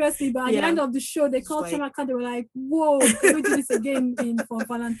it seriously, but at the end of the show, they called Chamaka. They were like, "Whoa, can we do this again for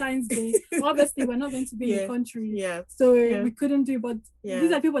Valentine's Day?" Obviously, we're not going to be in the country, so we couldn't do it. But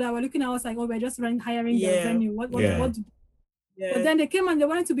these are people that were looking at us like, "Oh, we're just hiring their venue. What do?" But then they came and they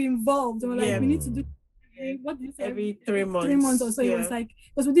wanted to be involved. They were like, "We need to do." What did you say? Every 3 months. 3 months or so. It was like,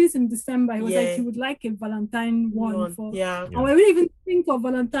 because we did this in December. It was like he would like a Valentine one for. And we didn't even think of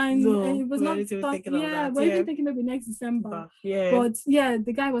Valentine's. No, and it was not. We're even thinking maybe next December. But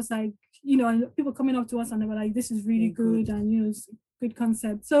the guy was like, and people coming up to us and they were like, "This is really good," and it's a good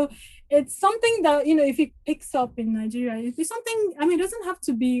concept. So it's something that if it picks up in Nigeria, it's something. I mean, it doesn't have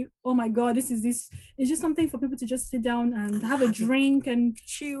to be, oh my god, this is this. It's just something for people to just sit down and have a drink and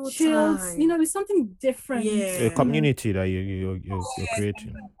chill. It's something different. A community that you're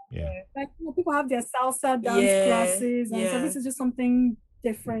creating. Like people have their salsa dance classes, and so this is just something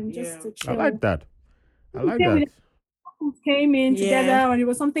different, just to chill. I like that. Came in together, and it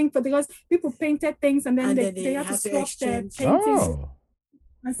was something because people painted things, and then they had to swap their paintings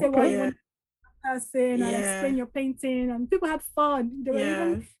and say what you want person and explain your painting, and people had fun. There were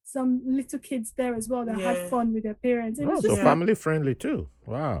even some little kids there as well that had fun with their parents. It was so family friendly too.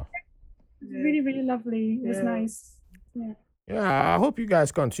 Wow. It was really, really lovely. It was nice. Yeah, I hope you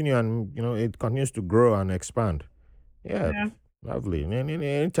guys continue and it continues to grow and expand. Yeah. Lovely.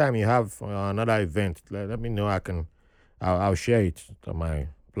 Anytime you have another event, let me know. I'll share it on my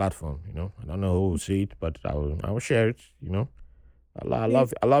platform. I don't know who will see it, but I will share it. I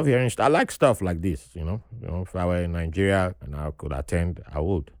love hearing. I like stuff like this. If I were in Nigeria and I could attend, I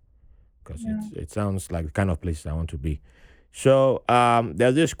would, because Yeah. it sounds like the kind of place I want to be. So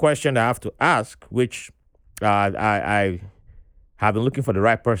there's this question I have to ask, which I have been looking for the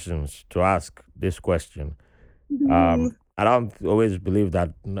right persons to ask this question. I don't always believe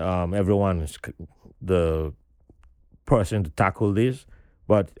that everyone is the person to tackle this,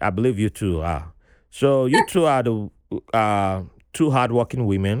 but I believe you two are. So you two are the two hardworking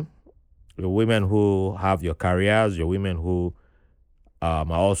women. You're women who have your careers. You're women who are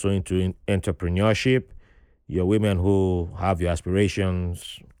also into entrepreneurship. You're women who have your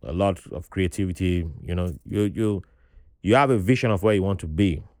aspirations, a lot of creativity. You have a vision of where you want to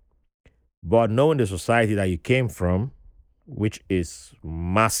be. But knowing the society that you came from, which is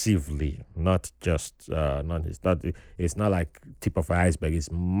massively not just not it's not like tip of an iceberg. It's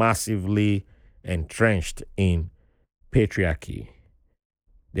massively entrenched in patriarchy.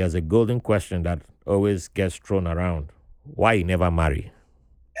 There's a golden question that always gets thrown around: why you never marry?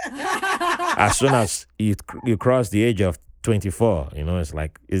 As soon as you cross the age of 24, it's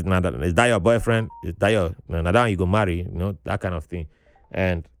like, is that your boyfriend? Is that your now that you go marry? That kind of thing.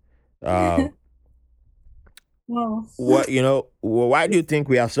 And Wow. why do you think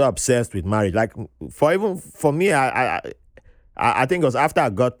we are so obsessed with marriage? Like, for me, I think it was after I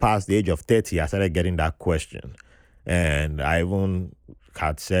got past the age of 30, I started getting that question, and I even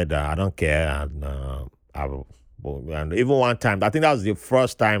had said I don't care, and even one time, I think that was the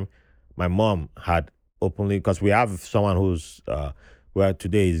first time my mom had openly, because we have someone who's well,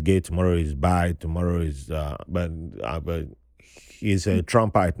 today is gay, tomorrow is bi, tomorrow is but he's a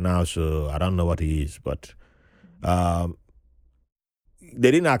Trumpite now, so I don't know what he is, but um, they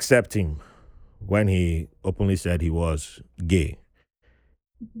didn't accept him when he openly said he was gay.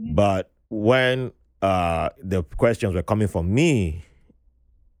 But when the questions were coming from me,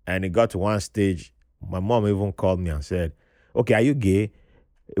 and it got to one stage, my mom even called me and said, "Okay, are you gay?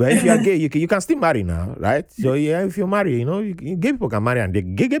 Well, if you are gay, you can still marry now, right? So yeah, if you marry, gay people can marry, and the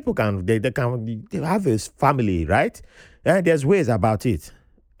gay people they have a family, right? And there's ways about it."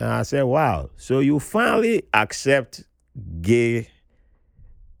 And I said, "Wow, so you finally accept gay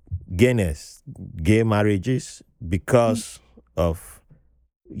gayness, gay marriages because of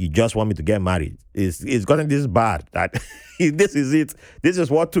you just want me to get married? It's gotten this bad that this is it. This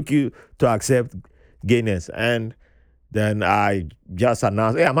is what took you to accept gayness." And then I just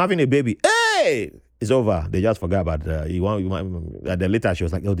announced, "Hey, I'm having a baby." Hey, it's over. They just forgot about you want. And then later she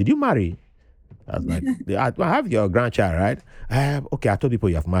was like, "Oh, did you marry?" I was like, "I have your grandchild, right?" Okay, I told people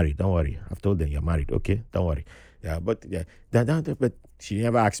you have married. Don't worry. I've told them you're married. Okay, don't worry. Yeah, but yeah, but she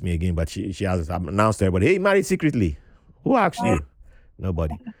never asked me again. But she has announced to everybody, "Hey, married secretly." Who asked you?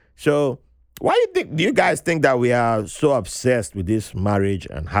 Nobody. So why do you guys think that we are so obsessed with this marriage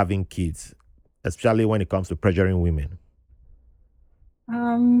and having kids, especially when it comes to pressuring women?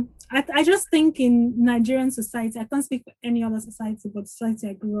 I just think in Nigerian society, I can't speak for any other society, but society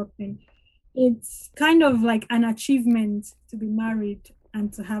I grew up in, it's kind of like an achievement to be married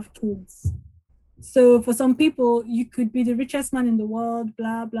and to have kids. So for some people, you could be the richest man in the world,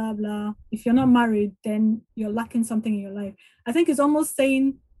 blah, blah, blah. If you're not married, then you're lacking something in your life. I think it's almost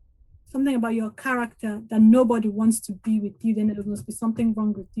saying something about your character that nobody wants to be with you, then there must be something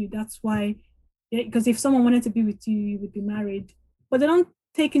wrong with you. That's why, because if someone wanted to be with you, you would be married. But they don't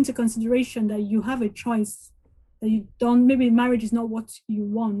take into consideration that you have a choice, that you don't, maybe marriage is not what you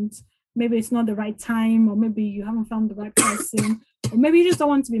want. Maybe it's not the right time, or maybe you haven't found the right person, or maybe you just don't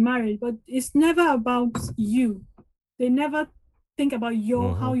want to be married. But it's never about you. They never think about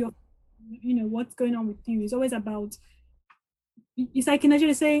how you're, what's going on with you. It's always about, it's like in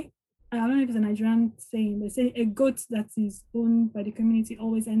Nigeria, say, I don't know if it's a Nigerian saying, they say a goat that is owned by the community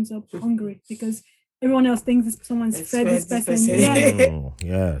always ends up hungry because everyone else thinks someone's fed this person. That's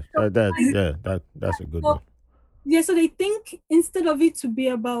a good one. Yeah, so they think instead of it to be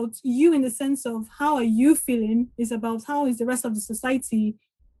about you in the sense of how are you feeling, is about how is the rest of the society.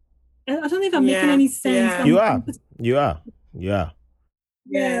 I don't know if I'm making any sense. You are.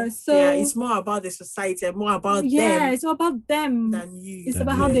 So it's more about the society and more about them. It's all about them than you. It's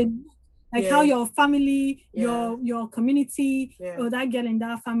about how they how your family, your community, or that girl in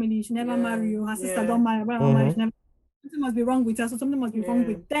that family should never marry you, her sister don't marry, something must be wrong with her, so something must be wrong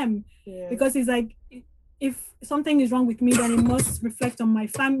with them. Because it's like, if something is wrong with me, then it must reflect on my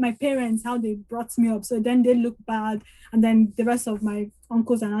parents, how they brought me up. So then they look bad, and then the rest of my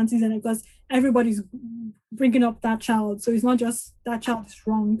uncles and aunties, and because everybody's bringing up that child, so it's not just that child is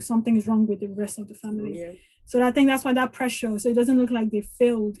wrong, something is wrong with the rest of the family. So I think that's why that pressure. So it doesn't look like they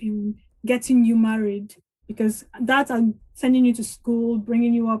failed in getting you married, because that are sending you to school,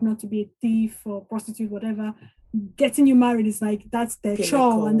 bringing you up not to be a thief or prostitute, whatever. Getting you married is like that's their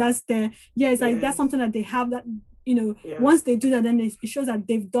chore, and that's their like that's something that they have that once they do that, then it shows that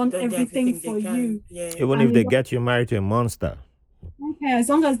they've done everything for you. Even if they get you married to a monster. Okay, as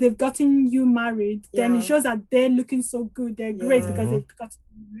long as they've gotten you married, then it shows that they're looking so good, they're great because they've got you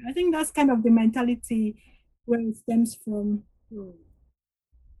married. I think that's kind of the mentality where it stems from.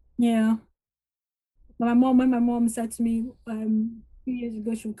 Yeah. But when my mom said to me a few years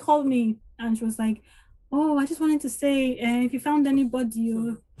ago, she would call me and she was like, "Oh, I just wanted to say, if you found anybody,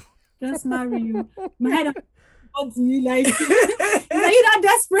 you just marry you." My head, body, like, you're not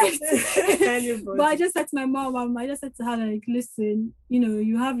desperate. But I just said to my mom, I just said to her, like, listen,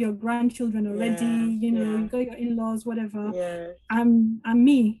 you have your grandchildren already, you got your in-laws, whatever. Yeah. I'm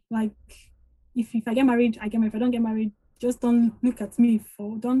me. Like, if I get married, I get married. If I don't get married, just don't look at me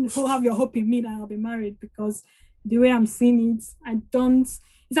don't have your hope in me that I'll be married, because the way I'm seeing it, I don't.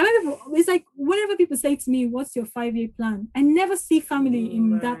 It's like whatever people say to me, what's your 5-year plan? I never see family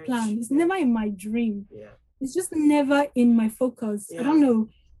in that plan. It's never in my dream. Yeah. It's just never in my focus. I don't know.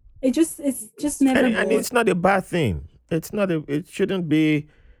 It's just never. And it's not a bad thing. It shouldn't be.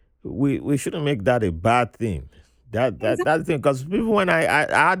 We shouldn't make that a bad thing. That's the thing, because people, when I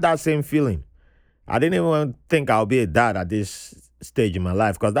had that same feeling, I didn't even think I'll be a dad at this stage in my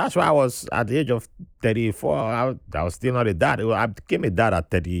life, because that's why I was at the age of 34. I was still not a dad. I became a dad at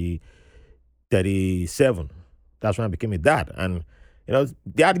 37. That's when I became a dad, and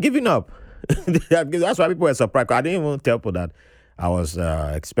they had given up. That's why people were surprised. I didn't even tell people that I was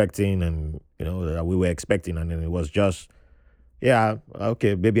expecting, and that we were expecting, and then it was just,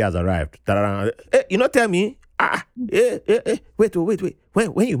 okay, baby has arrived. Hey, tell me, wait,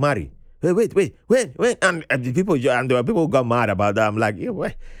 when you marry? Wait, when? And the people, and there were people who got mad about that. I'm like,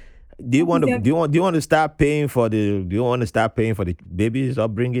 wait. Do you want to start paying for the baby's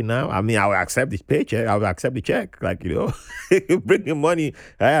upbringing now? I mean, I will accept this paycheck. I will accept the check. Like, bring the money.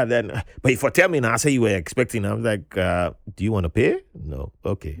 Then, but if you tell me now, I say you were expecting. I'm like, do you want to pay? No.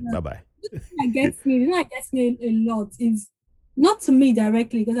 Okay. Bye bye. That gets me a lot is not to me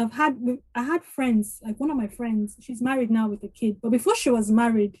directly, because I had friends, like one of my friends, she's married now with a kid, but before she was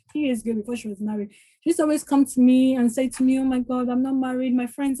married, 2 years ago, before she was married, she used to always come to me and say to me, "Oh my God, I'm not married. My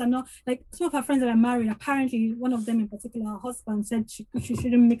friends are not," like some of her friends that are married, apparently one of them in particular, her husband said she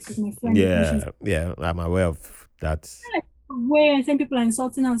shouldn't mix with my friends. Yeah, I'm aware of that. Way and saying people are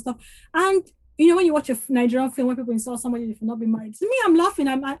insulting her and stuff. And when you watch a Nigerian film where people insult somebody for not being married, to me, I'm laughing.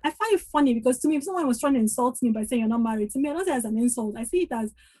 I find it funny, because to me, if someone was trying to insult me by saying you're not married, to me, I don't see it as an insult. I see it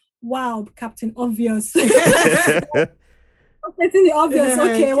as, wow, Captain Obvious. Stating the obvious.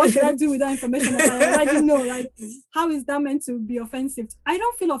 Okay, what should I do with that information that I already know? Like, how is that meant to be offensive? I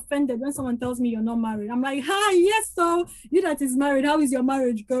don't feel offended when someone tells me you're not married. I'm like, hi, yes, so you that is married, how is your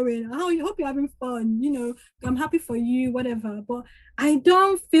marriage going? Hope you're having fun. I'm happy for you, whatever. But I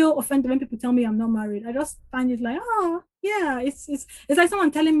don't feel offended when people tell me I'm not married. I just find it like, oh, yeah, it's like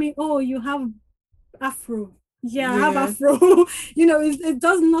someone telling me, oh, you have afro. Yeah, I have afro. It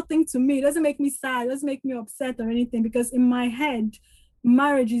does nothing to me. It doesn't make me sad. It doesn't make me upset or anything, because in my head,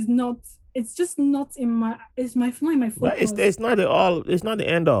 marriage is not. It's just not in my. It's not in my focus. But it's not the all. It's not the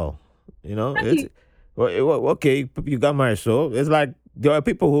end all. It's okay. You got married, so it's like there are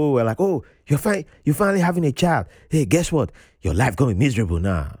people who were like, "Oh, you're finally having a child. Hey, guess what? Your life gonna be miserable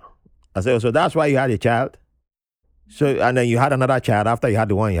now." I said, "So that's why you had a child." So, and then you had another child after you had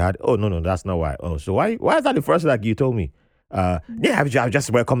the one you had. Oh, no, that's not why. Oh, so why is that the first thing like you told me? I'm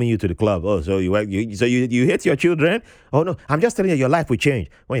just welcoming you to the club. Oh, so you hate your children? Oh no, I'm just telling you your life will change.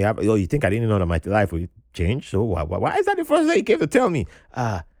 When you think I didn't know that my life will change? So why is that the first thing you came to tell me?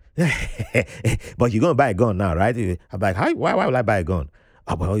 But you're gonna buy a gun now, right? I'm like, why would I buy a gun?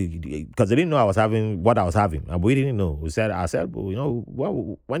 Well, because they didn't know I was having what I was having. We didn't know. I said,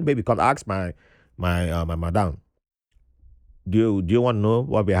 well, when baby comes, ask my madam, do you want to know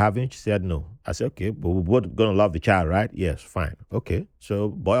what we're having? She said no. I said, okay, but we're both gonna love the child, right? Yes, fine. Okay, so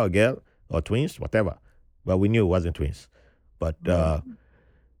boy or girl or twins, whatever. But we knew it wasn't twins. But I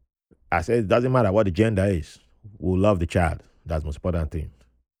said, it doesn't matter what the gender is. We'll love the child. That's the most important thing.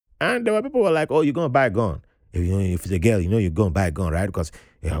 And there were people who were like, oh, you're gonna buy a gun. If it's a girl, you're gonna buy a gun, right? Because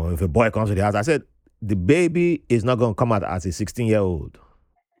if a boy comes to the house, I said, the baby is not gonna come out as a 16-year-old.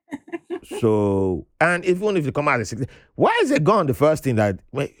 So, and even if you come out at 16, why is a gun the first thing that?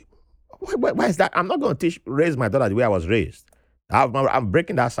 Why is that? I'm not going to raise my daughter the way I was raised. I'm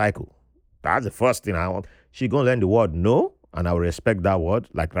breaking that cycle. That's the first thing I want. She's going to learn the word no, and I will respect that word.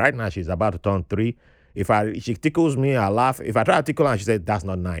 Like right now, she's about to turn 3. If she tickles me, I laugh. If I try to tickle her, and she said, "That's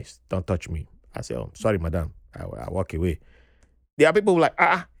not nice. Don't touch me." I say, oh, sorry, madam. I walk away. There are people who like,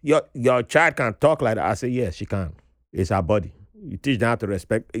 your child can talk like that. I say, yes, she can. It's her body. You teach them how to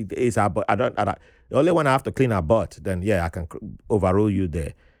respect. It's her butt. I don't. The only one I have to clean her butt, then yeah, I can overrule you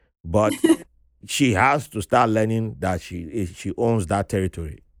there. But she has to start learning that she owns that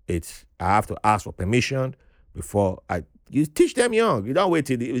territory. It's I have to ask for permission before I. You teach them young. You don't wait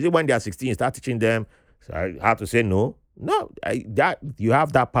till is it when they are 16. You start teaching them. So I have to say no. No, that you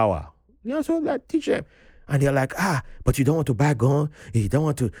have that power. So like teach them. And they're like, but you don't want to buy a gun. You don't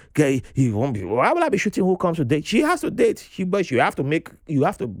want to get. You won't be. Why will I be shooting? Who comes to date? She has to date. But you have to make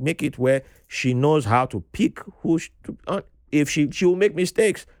it where she knows how to pick who. If she will make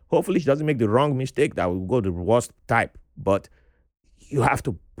mistakes. Hopefully, she doesn't make the wrong mistake that will go to the worst type. But you have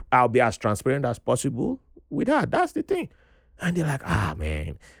to. I'll be as transparent as possible with her. That's the thing. And they're like,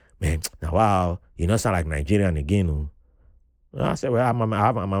 man, now wow, you don't sound like Nigerian again. Oh. I said, well, I'm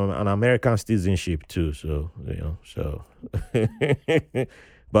an American citizenship too, so so.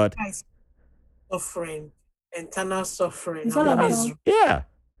 But suffering, internal suffering. It's all about yeah.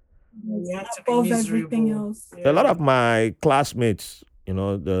 You have to be everything else. Yeah. A lot of my classmates,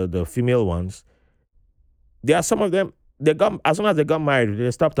 the female ones, there are some of them. They got as soon as they got married,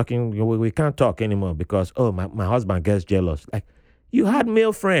 they stopped talking. We can't talk anymore because my husband gets jealous. Like you had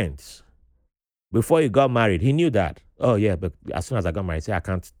male friends before you got married. He knew that. Oh yeah, but as soon as I got married, say I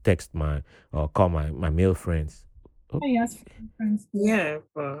can't text or call my male friends. Oh, yes, friends. Yeah,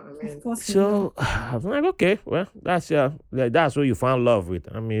 but I mean, so I'm like, okay, well, that's what you found love with.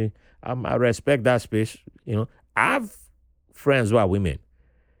 I mean, I respect that space. I have friends who are women.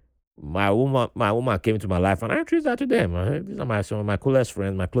 My woman came into my life, and I introduced her to them. These are some of my coolest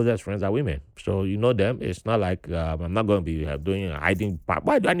friends. My closest friends are women, so you know them. It's not like I'm not going to be doing hiding.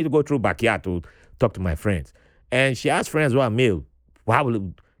 Why do I need to go through backyard to talk to my friends? And she has friends who are male. Why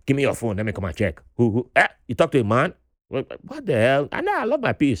will give me your phone? Let me come and check. Who? You talk to a man? What the hell? I love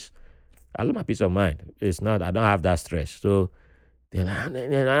my peace. I love my peace of mind. It's not. I don't have that stress. So then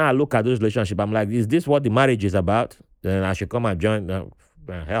I look at those relationships. I'm like, is this what the marriage is about? Then I should come and join.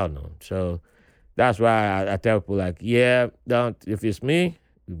 Hell no. So that's why I tell people like, yeah, don't. If it's me,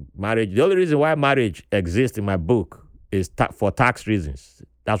 marriage. The only reason why marriage exists in my book is for tax reasons.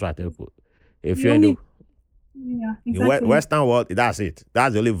 That's what I tell people. If you're in the exactly. Western world, that's it.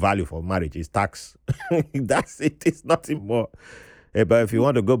 That's the only value for marriage is tax. That's it. It's nothing more. But if you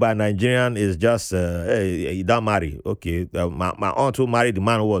want to go by Nigerian, it's just hey, you don't marry. Okay, my aunt who married the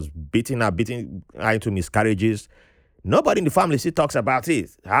man who was beating her into miscarriages. Nobody in the family still talks about it.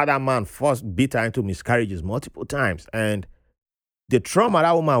 How that man first beat her into miscarriages multiple times, and the trauma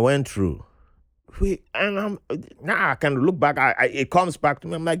that woman went through. Now I can look back. It comes back to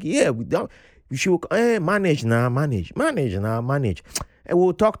me. I'm like, yeah, we don't. She will manage now, manage. And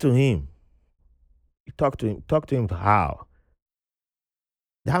we'll talk to him. Talk to him how?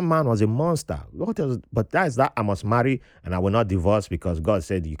 That man was a monster. But that's that I must marry and I will not divorce because God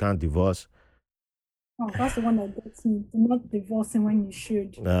said you can't divorce. Oh, that's the one that gets me. Do not divorce him when you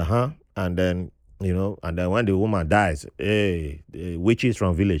should. And then, when the woman dies, witches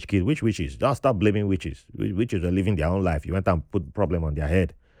from village kids. Which witches? Don't stop blaming witches. Witches are living their own life. You went and put the problem on their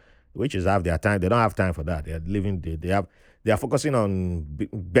head. Witches have their time. They don't have time for that. They are living. They are focusing on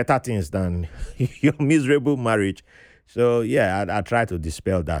better things than your miserable marriage. So yeah, I try to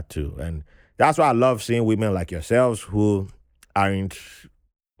dispel that too, and that's why I love seeing women like yourselves who aren't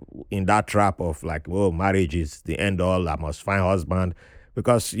in that trap of like, oh, marriage is the end all. I must find a husband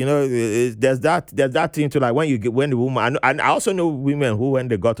because there's that thing to like when the woman. I also know women who when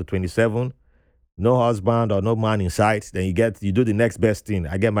they got to 27. No husband or no man in sight, then you do the next best thing.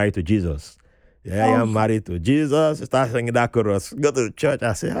 I get married to Jesus. Yeah, I am married to Jesus. Start singing that chorus. Go to the church.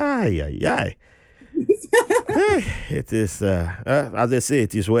 I say, ay. Hey, it is, as they say,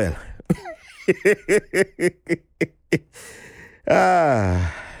 it is well.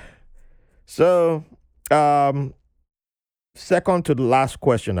 So, second to the last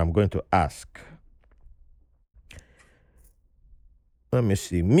question I'm going to ask. Let me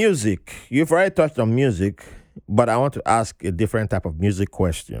see. Music. You've already touched on music, but I want to ask a different type of music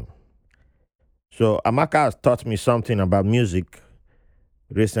question. So Amaka has taught me something about music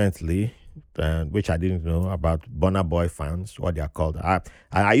recently, which I didn't know about Burna Boy fans, what they are called.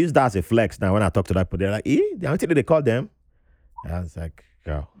 I use that as a flex now when I talk to that people. They're like, they call them. I was like,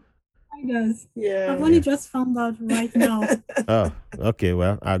 oh. Yeah. I've only just found out right now. Oh, okay.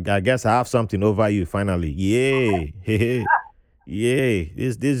 Well, I guess I have something over you finally. Yay. Hey. Yay,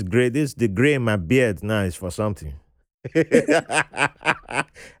 this gray, the gray in my beard now is for something. I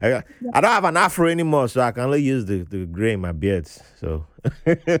don't have an afro anymore, so I can only use the gray in my beard. So,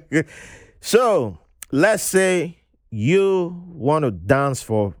 So let's say you want to dance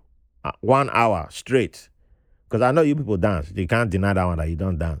for 1 hour straight. Because I know you people dance. You can't deny that one that you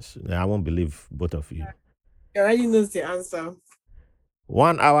don't dance. I won't believe both of you. He already knows the answer.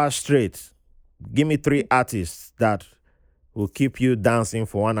 1 hour straight. Give me 3 artists that will keep you dancing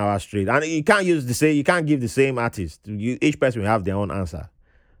for 1 hour straight. And you can't you can't give the same artist. Each person will have their own answer.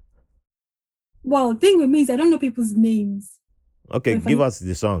 Well, the thing with me is I don't know people's names. Okay, give us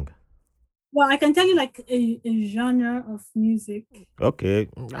the song. Well, I can tell you like a genre of music. Okay.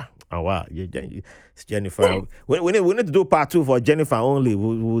 Oh wow, it's Jennifer. We need to do part 2 for Jennifer only.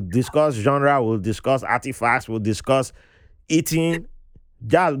 We'll discuss genre. We'll discuss artifacts. We'll discuss eating.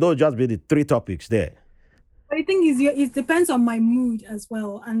 Those just be the 3 topics there. But the thing is, it depends on my mood as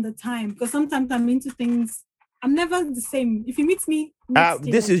well and the time. Because sometimes I'm into things. I'm never the same. If you meet me,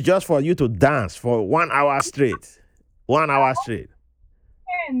 this is just for you to dance for 1 hour straight. 1 hour straight.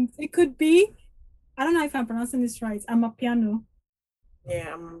 And it could be. I don't know if I'm pronouncing this right. Amapiano.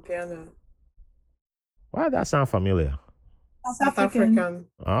 Yeah, Amapiano. Why does that sound familiar? South African.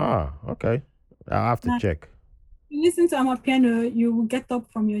 Ah, okay. I'll have to check. If you listen to Amapiano, you will get up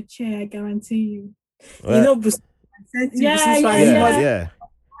from your chair, I guarantee you. Well, you know,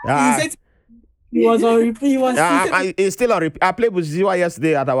 yeah. He was on repeat. It's still on repeat. I played with Ziwa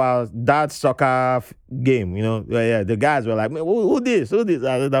yesterday at our dad's soccer game. You know, yeah. The guys were like, "Who this? Who this?"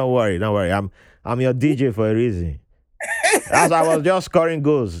 I said, don't worry. I'm your DJ for a reason. As I was just scoring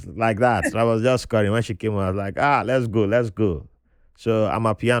goals like that. So I was just scoring. When she came, I was like, let's go. So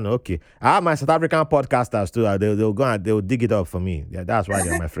Amapiano, okay. I have my South African podcasters too. They'll go and they'll dig it up for me. Yeah, that's why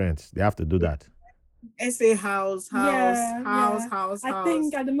they're my friends. They have to do that. SA house. I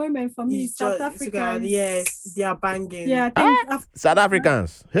think at the moment for me, South Africans. Yes, they are banging. Yeah, I think South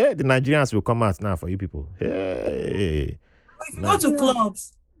Africans. Hey, the Nigerians will come out now for you people. Hey. If you go to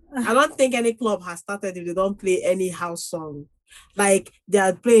clubs, I don't think any club has started if they don't play any house song. Like they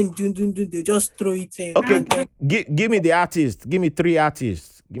are playing dun dun dun, they just throw it in. Okay, give me the artist. Give me 3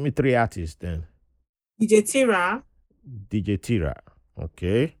 artists. Give me 3 artists then. DJ Tira.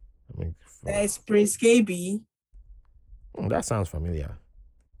 Okay. There's Prince KB. That sounds familiar.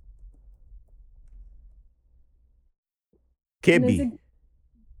 KB.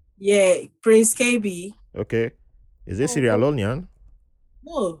 Yeah, Prince KB. Okay. Is it Sierra Leonean?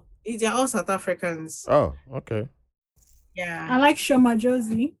 No, they're all South Africans. Oh, okay. Yeah. I like Shoma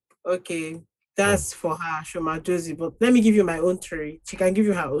Josie. Okay. That's for her, Shoma Josie. But let me give you my own 3. She can give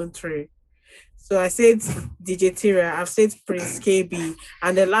you her own 3. So I said DJ Tira, I've said Prince KB,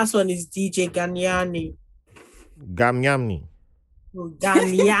 and the last one is DJ Ganyani. Ganyani.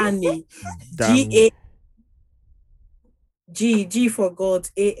 G for God,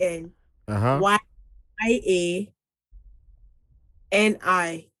 AN.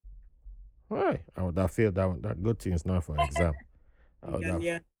 YIANI. Why? I would have failed that one. That good thing is not for exam.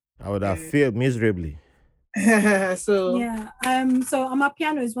 I would have failed miserably. So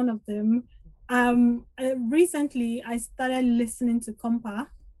Amapiano is one of them. Recently I started listening to Compa,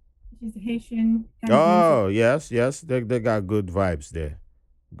 which is Haitian. Yes. They got good vibes there.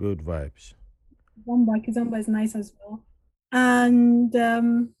 Good vibes. Kizomba is nice as well. And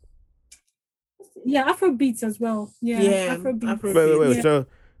Afrobeats as well. Afrobeats. Wait. Yeah. So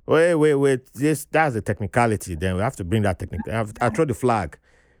wait. That's the technicality. Then we have to bring that technical. I throw the flag.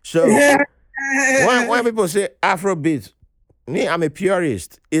 So when people say Afrobeat, me, I'm a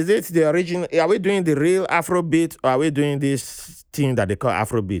purist. Is it the original? Are we doing the real Afrobeat, or are we doing this thing that they call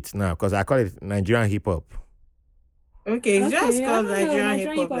Afrobeat now? Because I call it Nigerian hip hop. Okay, just call Nigerian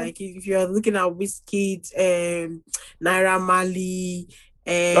hip hop. Like if you're looking at Wizkid, Naira Marley,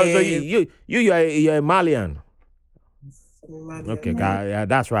 so you're a Malian. Okay, yeah,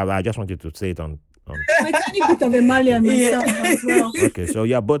 that's right. I just wanted to say it on. I tiny bit of a Malian myself as well. Okay, so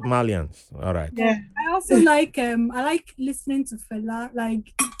you're both Malians. All right. Yeah. I also like I like listening to Fela.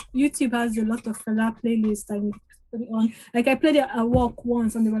 Like YouTube has a lot of Fela playlists and put it on. Like I played it at work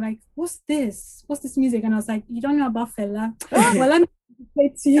once and they were like, What's this music? And I was like, you don't know about Fela? Well, let me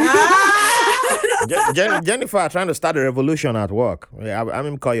play to you. Jennifer trying to start a revolution at work. I'm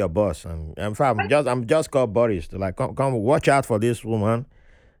gonna call your boss, and in fact, I'm just called Boris to like come watch out for this woman.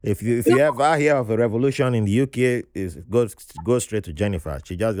 If you ever hear of a revolution in the UK, go straight to Jennifer.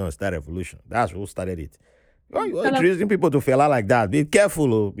 She's just gonna start a revolution. That's who started it. You're introducing people to Fela like that. Be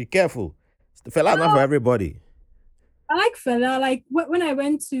careful, be careful. Fela is not for everybody. I like Fela. Like when I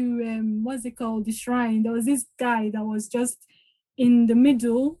went to what's it called, the Shrine, there was this guy that was just in the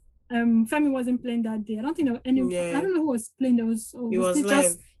middle. Femi wasn't playing that day. I don't think there was any. I don't know who was playing. There was. It was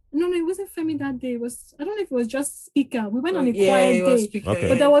live. No, it wasn't Femi that day. I don't know if it was just speaker. We went on a quiet day. Okay.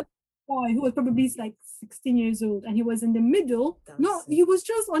 But there was boy who was probably like 16 years old, and he was in the middle. No, he was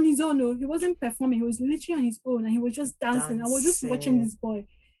just on his own. No, he wasn't performing. He was literally on his own, and he was just dancing. I was just watching this boy.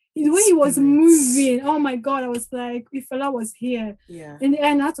 The way he was moving, oh my God, I was like, if Fela was here. Yeah. In the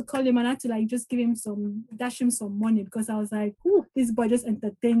end, I had to call him and I had to like just dash him some money, because I was like, oh, this boy just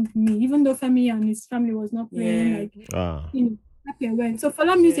entertained me, even though Femi and his family was not playing, like, happy and well. So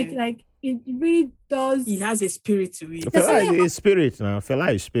Fela music, like, it really does. He has a spirit to it. Fela is spirit now.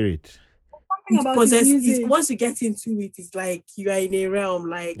 Fela is spirit. Because once you get into it, it's like you are in a realm,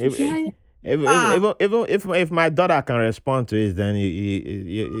 like. If my daughter can respond to it, then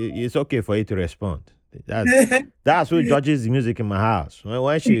it's okay for you to respond. That's who judges the music in my house.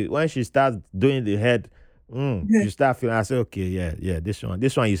 When she starts doing the head, you start feeling. I say, okay, yeah, this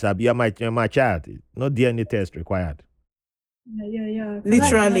one you sabi. You're my child. No DNA test required. Yeah.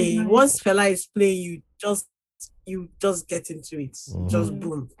 Literally, once Fela is playing, you just get into it. Just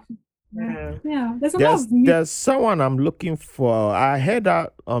boom. Yeah. There's someone I'm looking for. I heard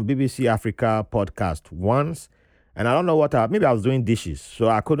that on BBC Africa podcast once, and I don't know maybe I was doing dishes, so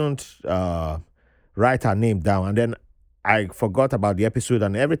I couldn't write her name down, and then I forgot about the episode,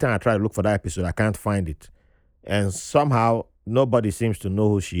 and every time I try to look for that episode, I can't find it, and somehow nobody seems to know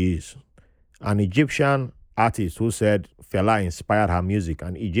who she is. An Egyptian artist who said Fela inspired her music,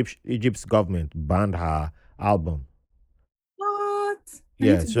 and Egypt's government banned her album.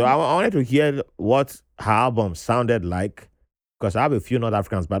 Yeah, so I wanted to hear what her album sounded like, because I have a few North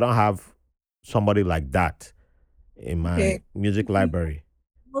Africans, but I don't have somebody like that in my music library.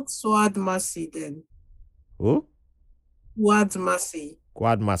 What's Quad Massey then? Who? Quad Massey.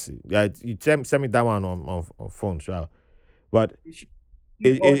 Quad Massey. Yeah, you send me that one on phone, sure. But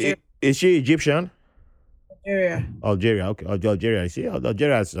is she Egyptian? Algeria. Okay. Algeria. You see,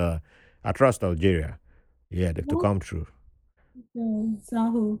 Algeria's I trust Algeria. Yeah, to come true.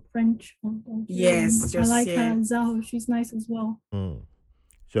 Zaho, French. Yes, I like her. Zaho, she's nice as well.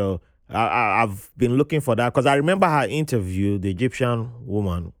 So I've been looking for that, because I remember her interview, the Egyptian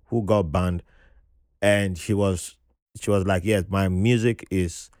woman who got banned, and she was like, yes, my music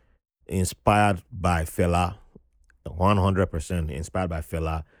is inspired by Fela, 100% inspired by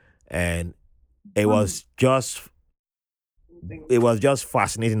Fela, and it was just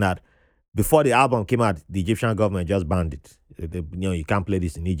fascinating that before the album came out, the Egyptian government just banned it. You can't play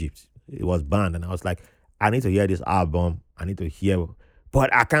this in Egypt. It was banned, and I was like, I need to hear this album. I need to hear,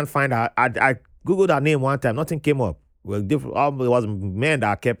 but I can't find her. I googled her name one time, nothing came up. Well, it was men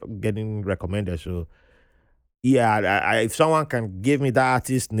that kept getting recommended. So, yeah, if someone can give me that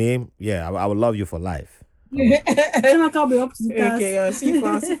artist's name, I would love you for life. Okay, I'll see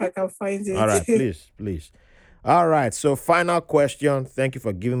if I can find it. All right, please. All right, so final question. Thank you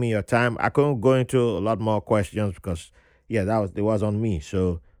for giving me your time. I couldn't go into a lot more questions because, it was on me.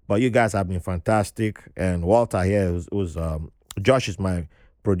 So, but you guys have been fantastic. And Walter here was Josh is my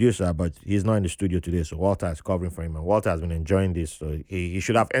producer, but he's not in the studio today, so Walter is covering for him. And Walter has been enjoying this, so he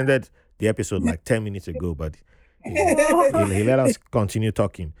should have ended the episode like 10 minutes ago, but he let us continue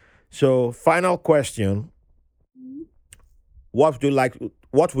talking. So, final question: What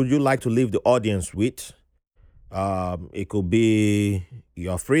would you like to leave the audience with? It could be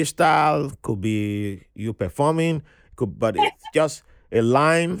your freestyle, could be you performing, but it's just a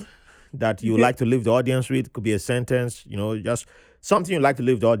line that you like to leave the audience with. It could be a sentence, just something you like to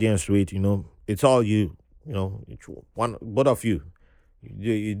leave the audience with. It's all you. Both of you.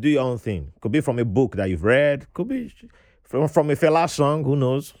 You do your own thing. Could be from a book that you've read. Could be from a Fela song. Who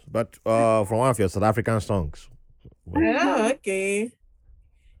knows? But from one of your South African songs. Okay.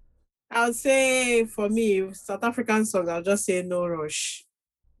 I would say for me, South African song, I'll just say No Rush.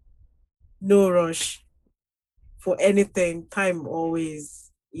 No rush. For anything, time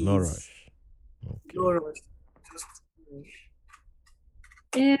always is. No rush. Okay. No rush. Just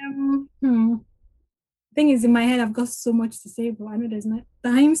thing is, in my head, I've got so much to say, but I know there's not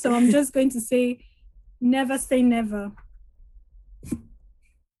time, so I'm just going to say, never say never.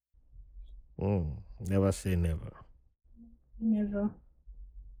 Never say never. Never.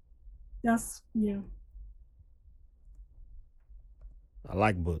 Just, I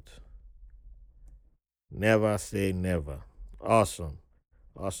like both. Never say never. Awesome.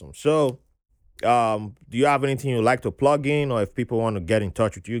 So, do you have anything you'd like to plug in, or if people want to get in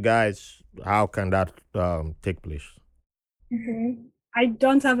touch with you guys, how can that take place? Okay. I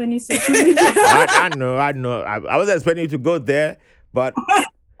don't have any social media. I know. I was expecting you to go there, but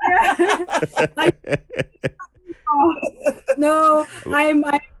no, I'm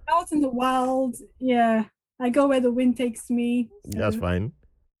out in the wild. Yeah, I go where the wind takes me. So, that's fine.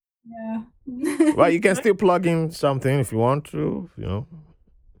 Yeah. Well, you can still plug in something if you want to.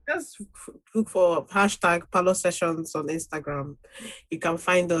 Just look for hashtag Palo Sessions on Instagram. You can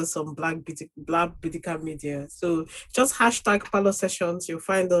find us on Black Bidica Media. So just hashtag Palo Sessions. You'll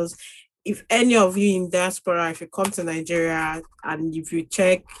find us. If any of you in diaspora, if you come to Nigeria and if you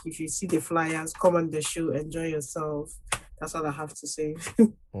see the flyers, come on the show, enjoy yourself. That's all I have to say.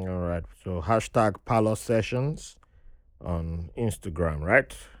 All right. So hashtag Palo Sessions on Instagram,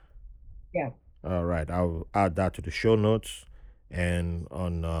 right? Yeah. All right. I'll add that to the show notes and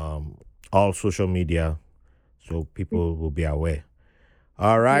on all social media so people will be aware.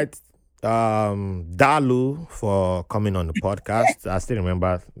 All right. Dalu for coming on the podcast. I still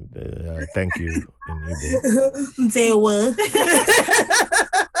remember. Thank you in Igbo. They were.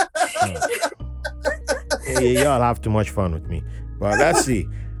 Y'all have too much fun with me. But let's see.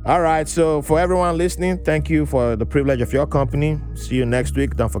 All right. So for everyone listening, thank you for the privilege of your company. See you next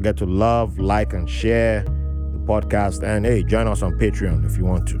week. Don't forget to love, like, and share the podcast. And hey, join us on Patreon if you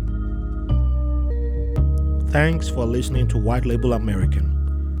want to. Thanks for listening to White Label American.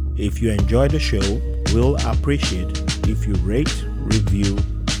 If you enjoyed the show, we'll appreciate if you rate, review,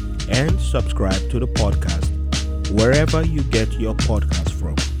 and subscribe to the podcast wherever you get your podcast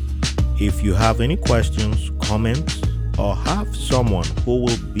from. If you have any questions, comments, or have someone who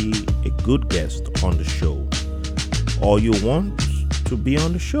will be a good guest on the show, or you want to be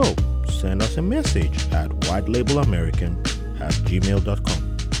on the show, send us a message at whitelabelamerican@gmail.com.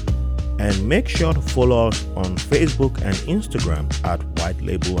 And make sure to follow us on Facebook and Instagram at White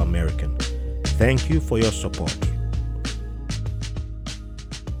Label American. Thank you for your support.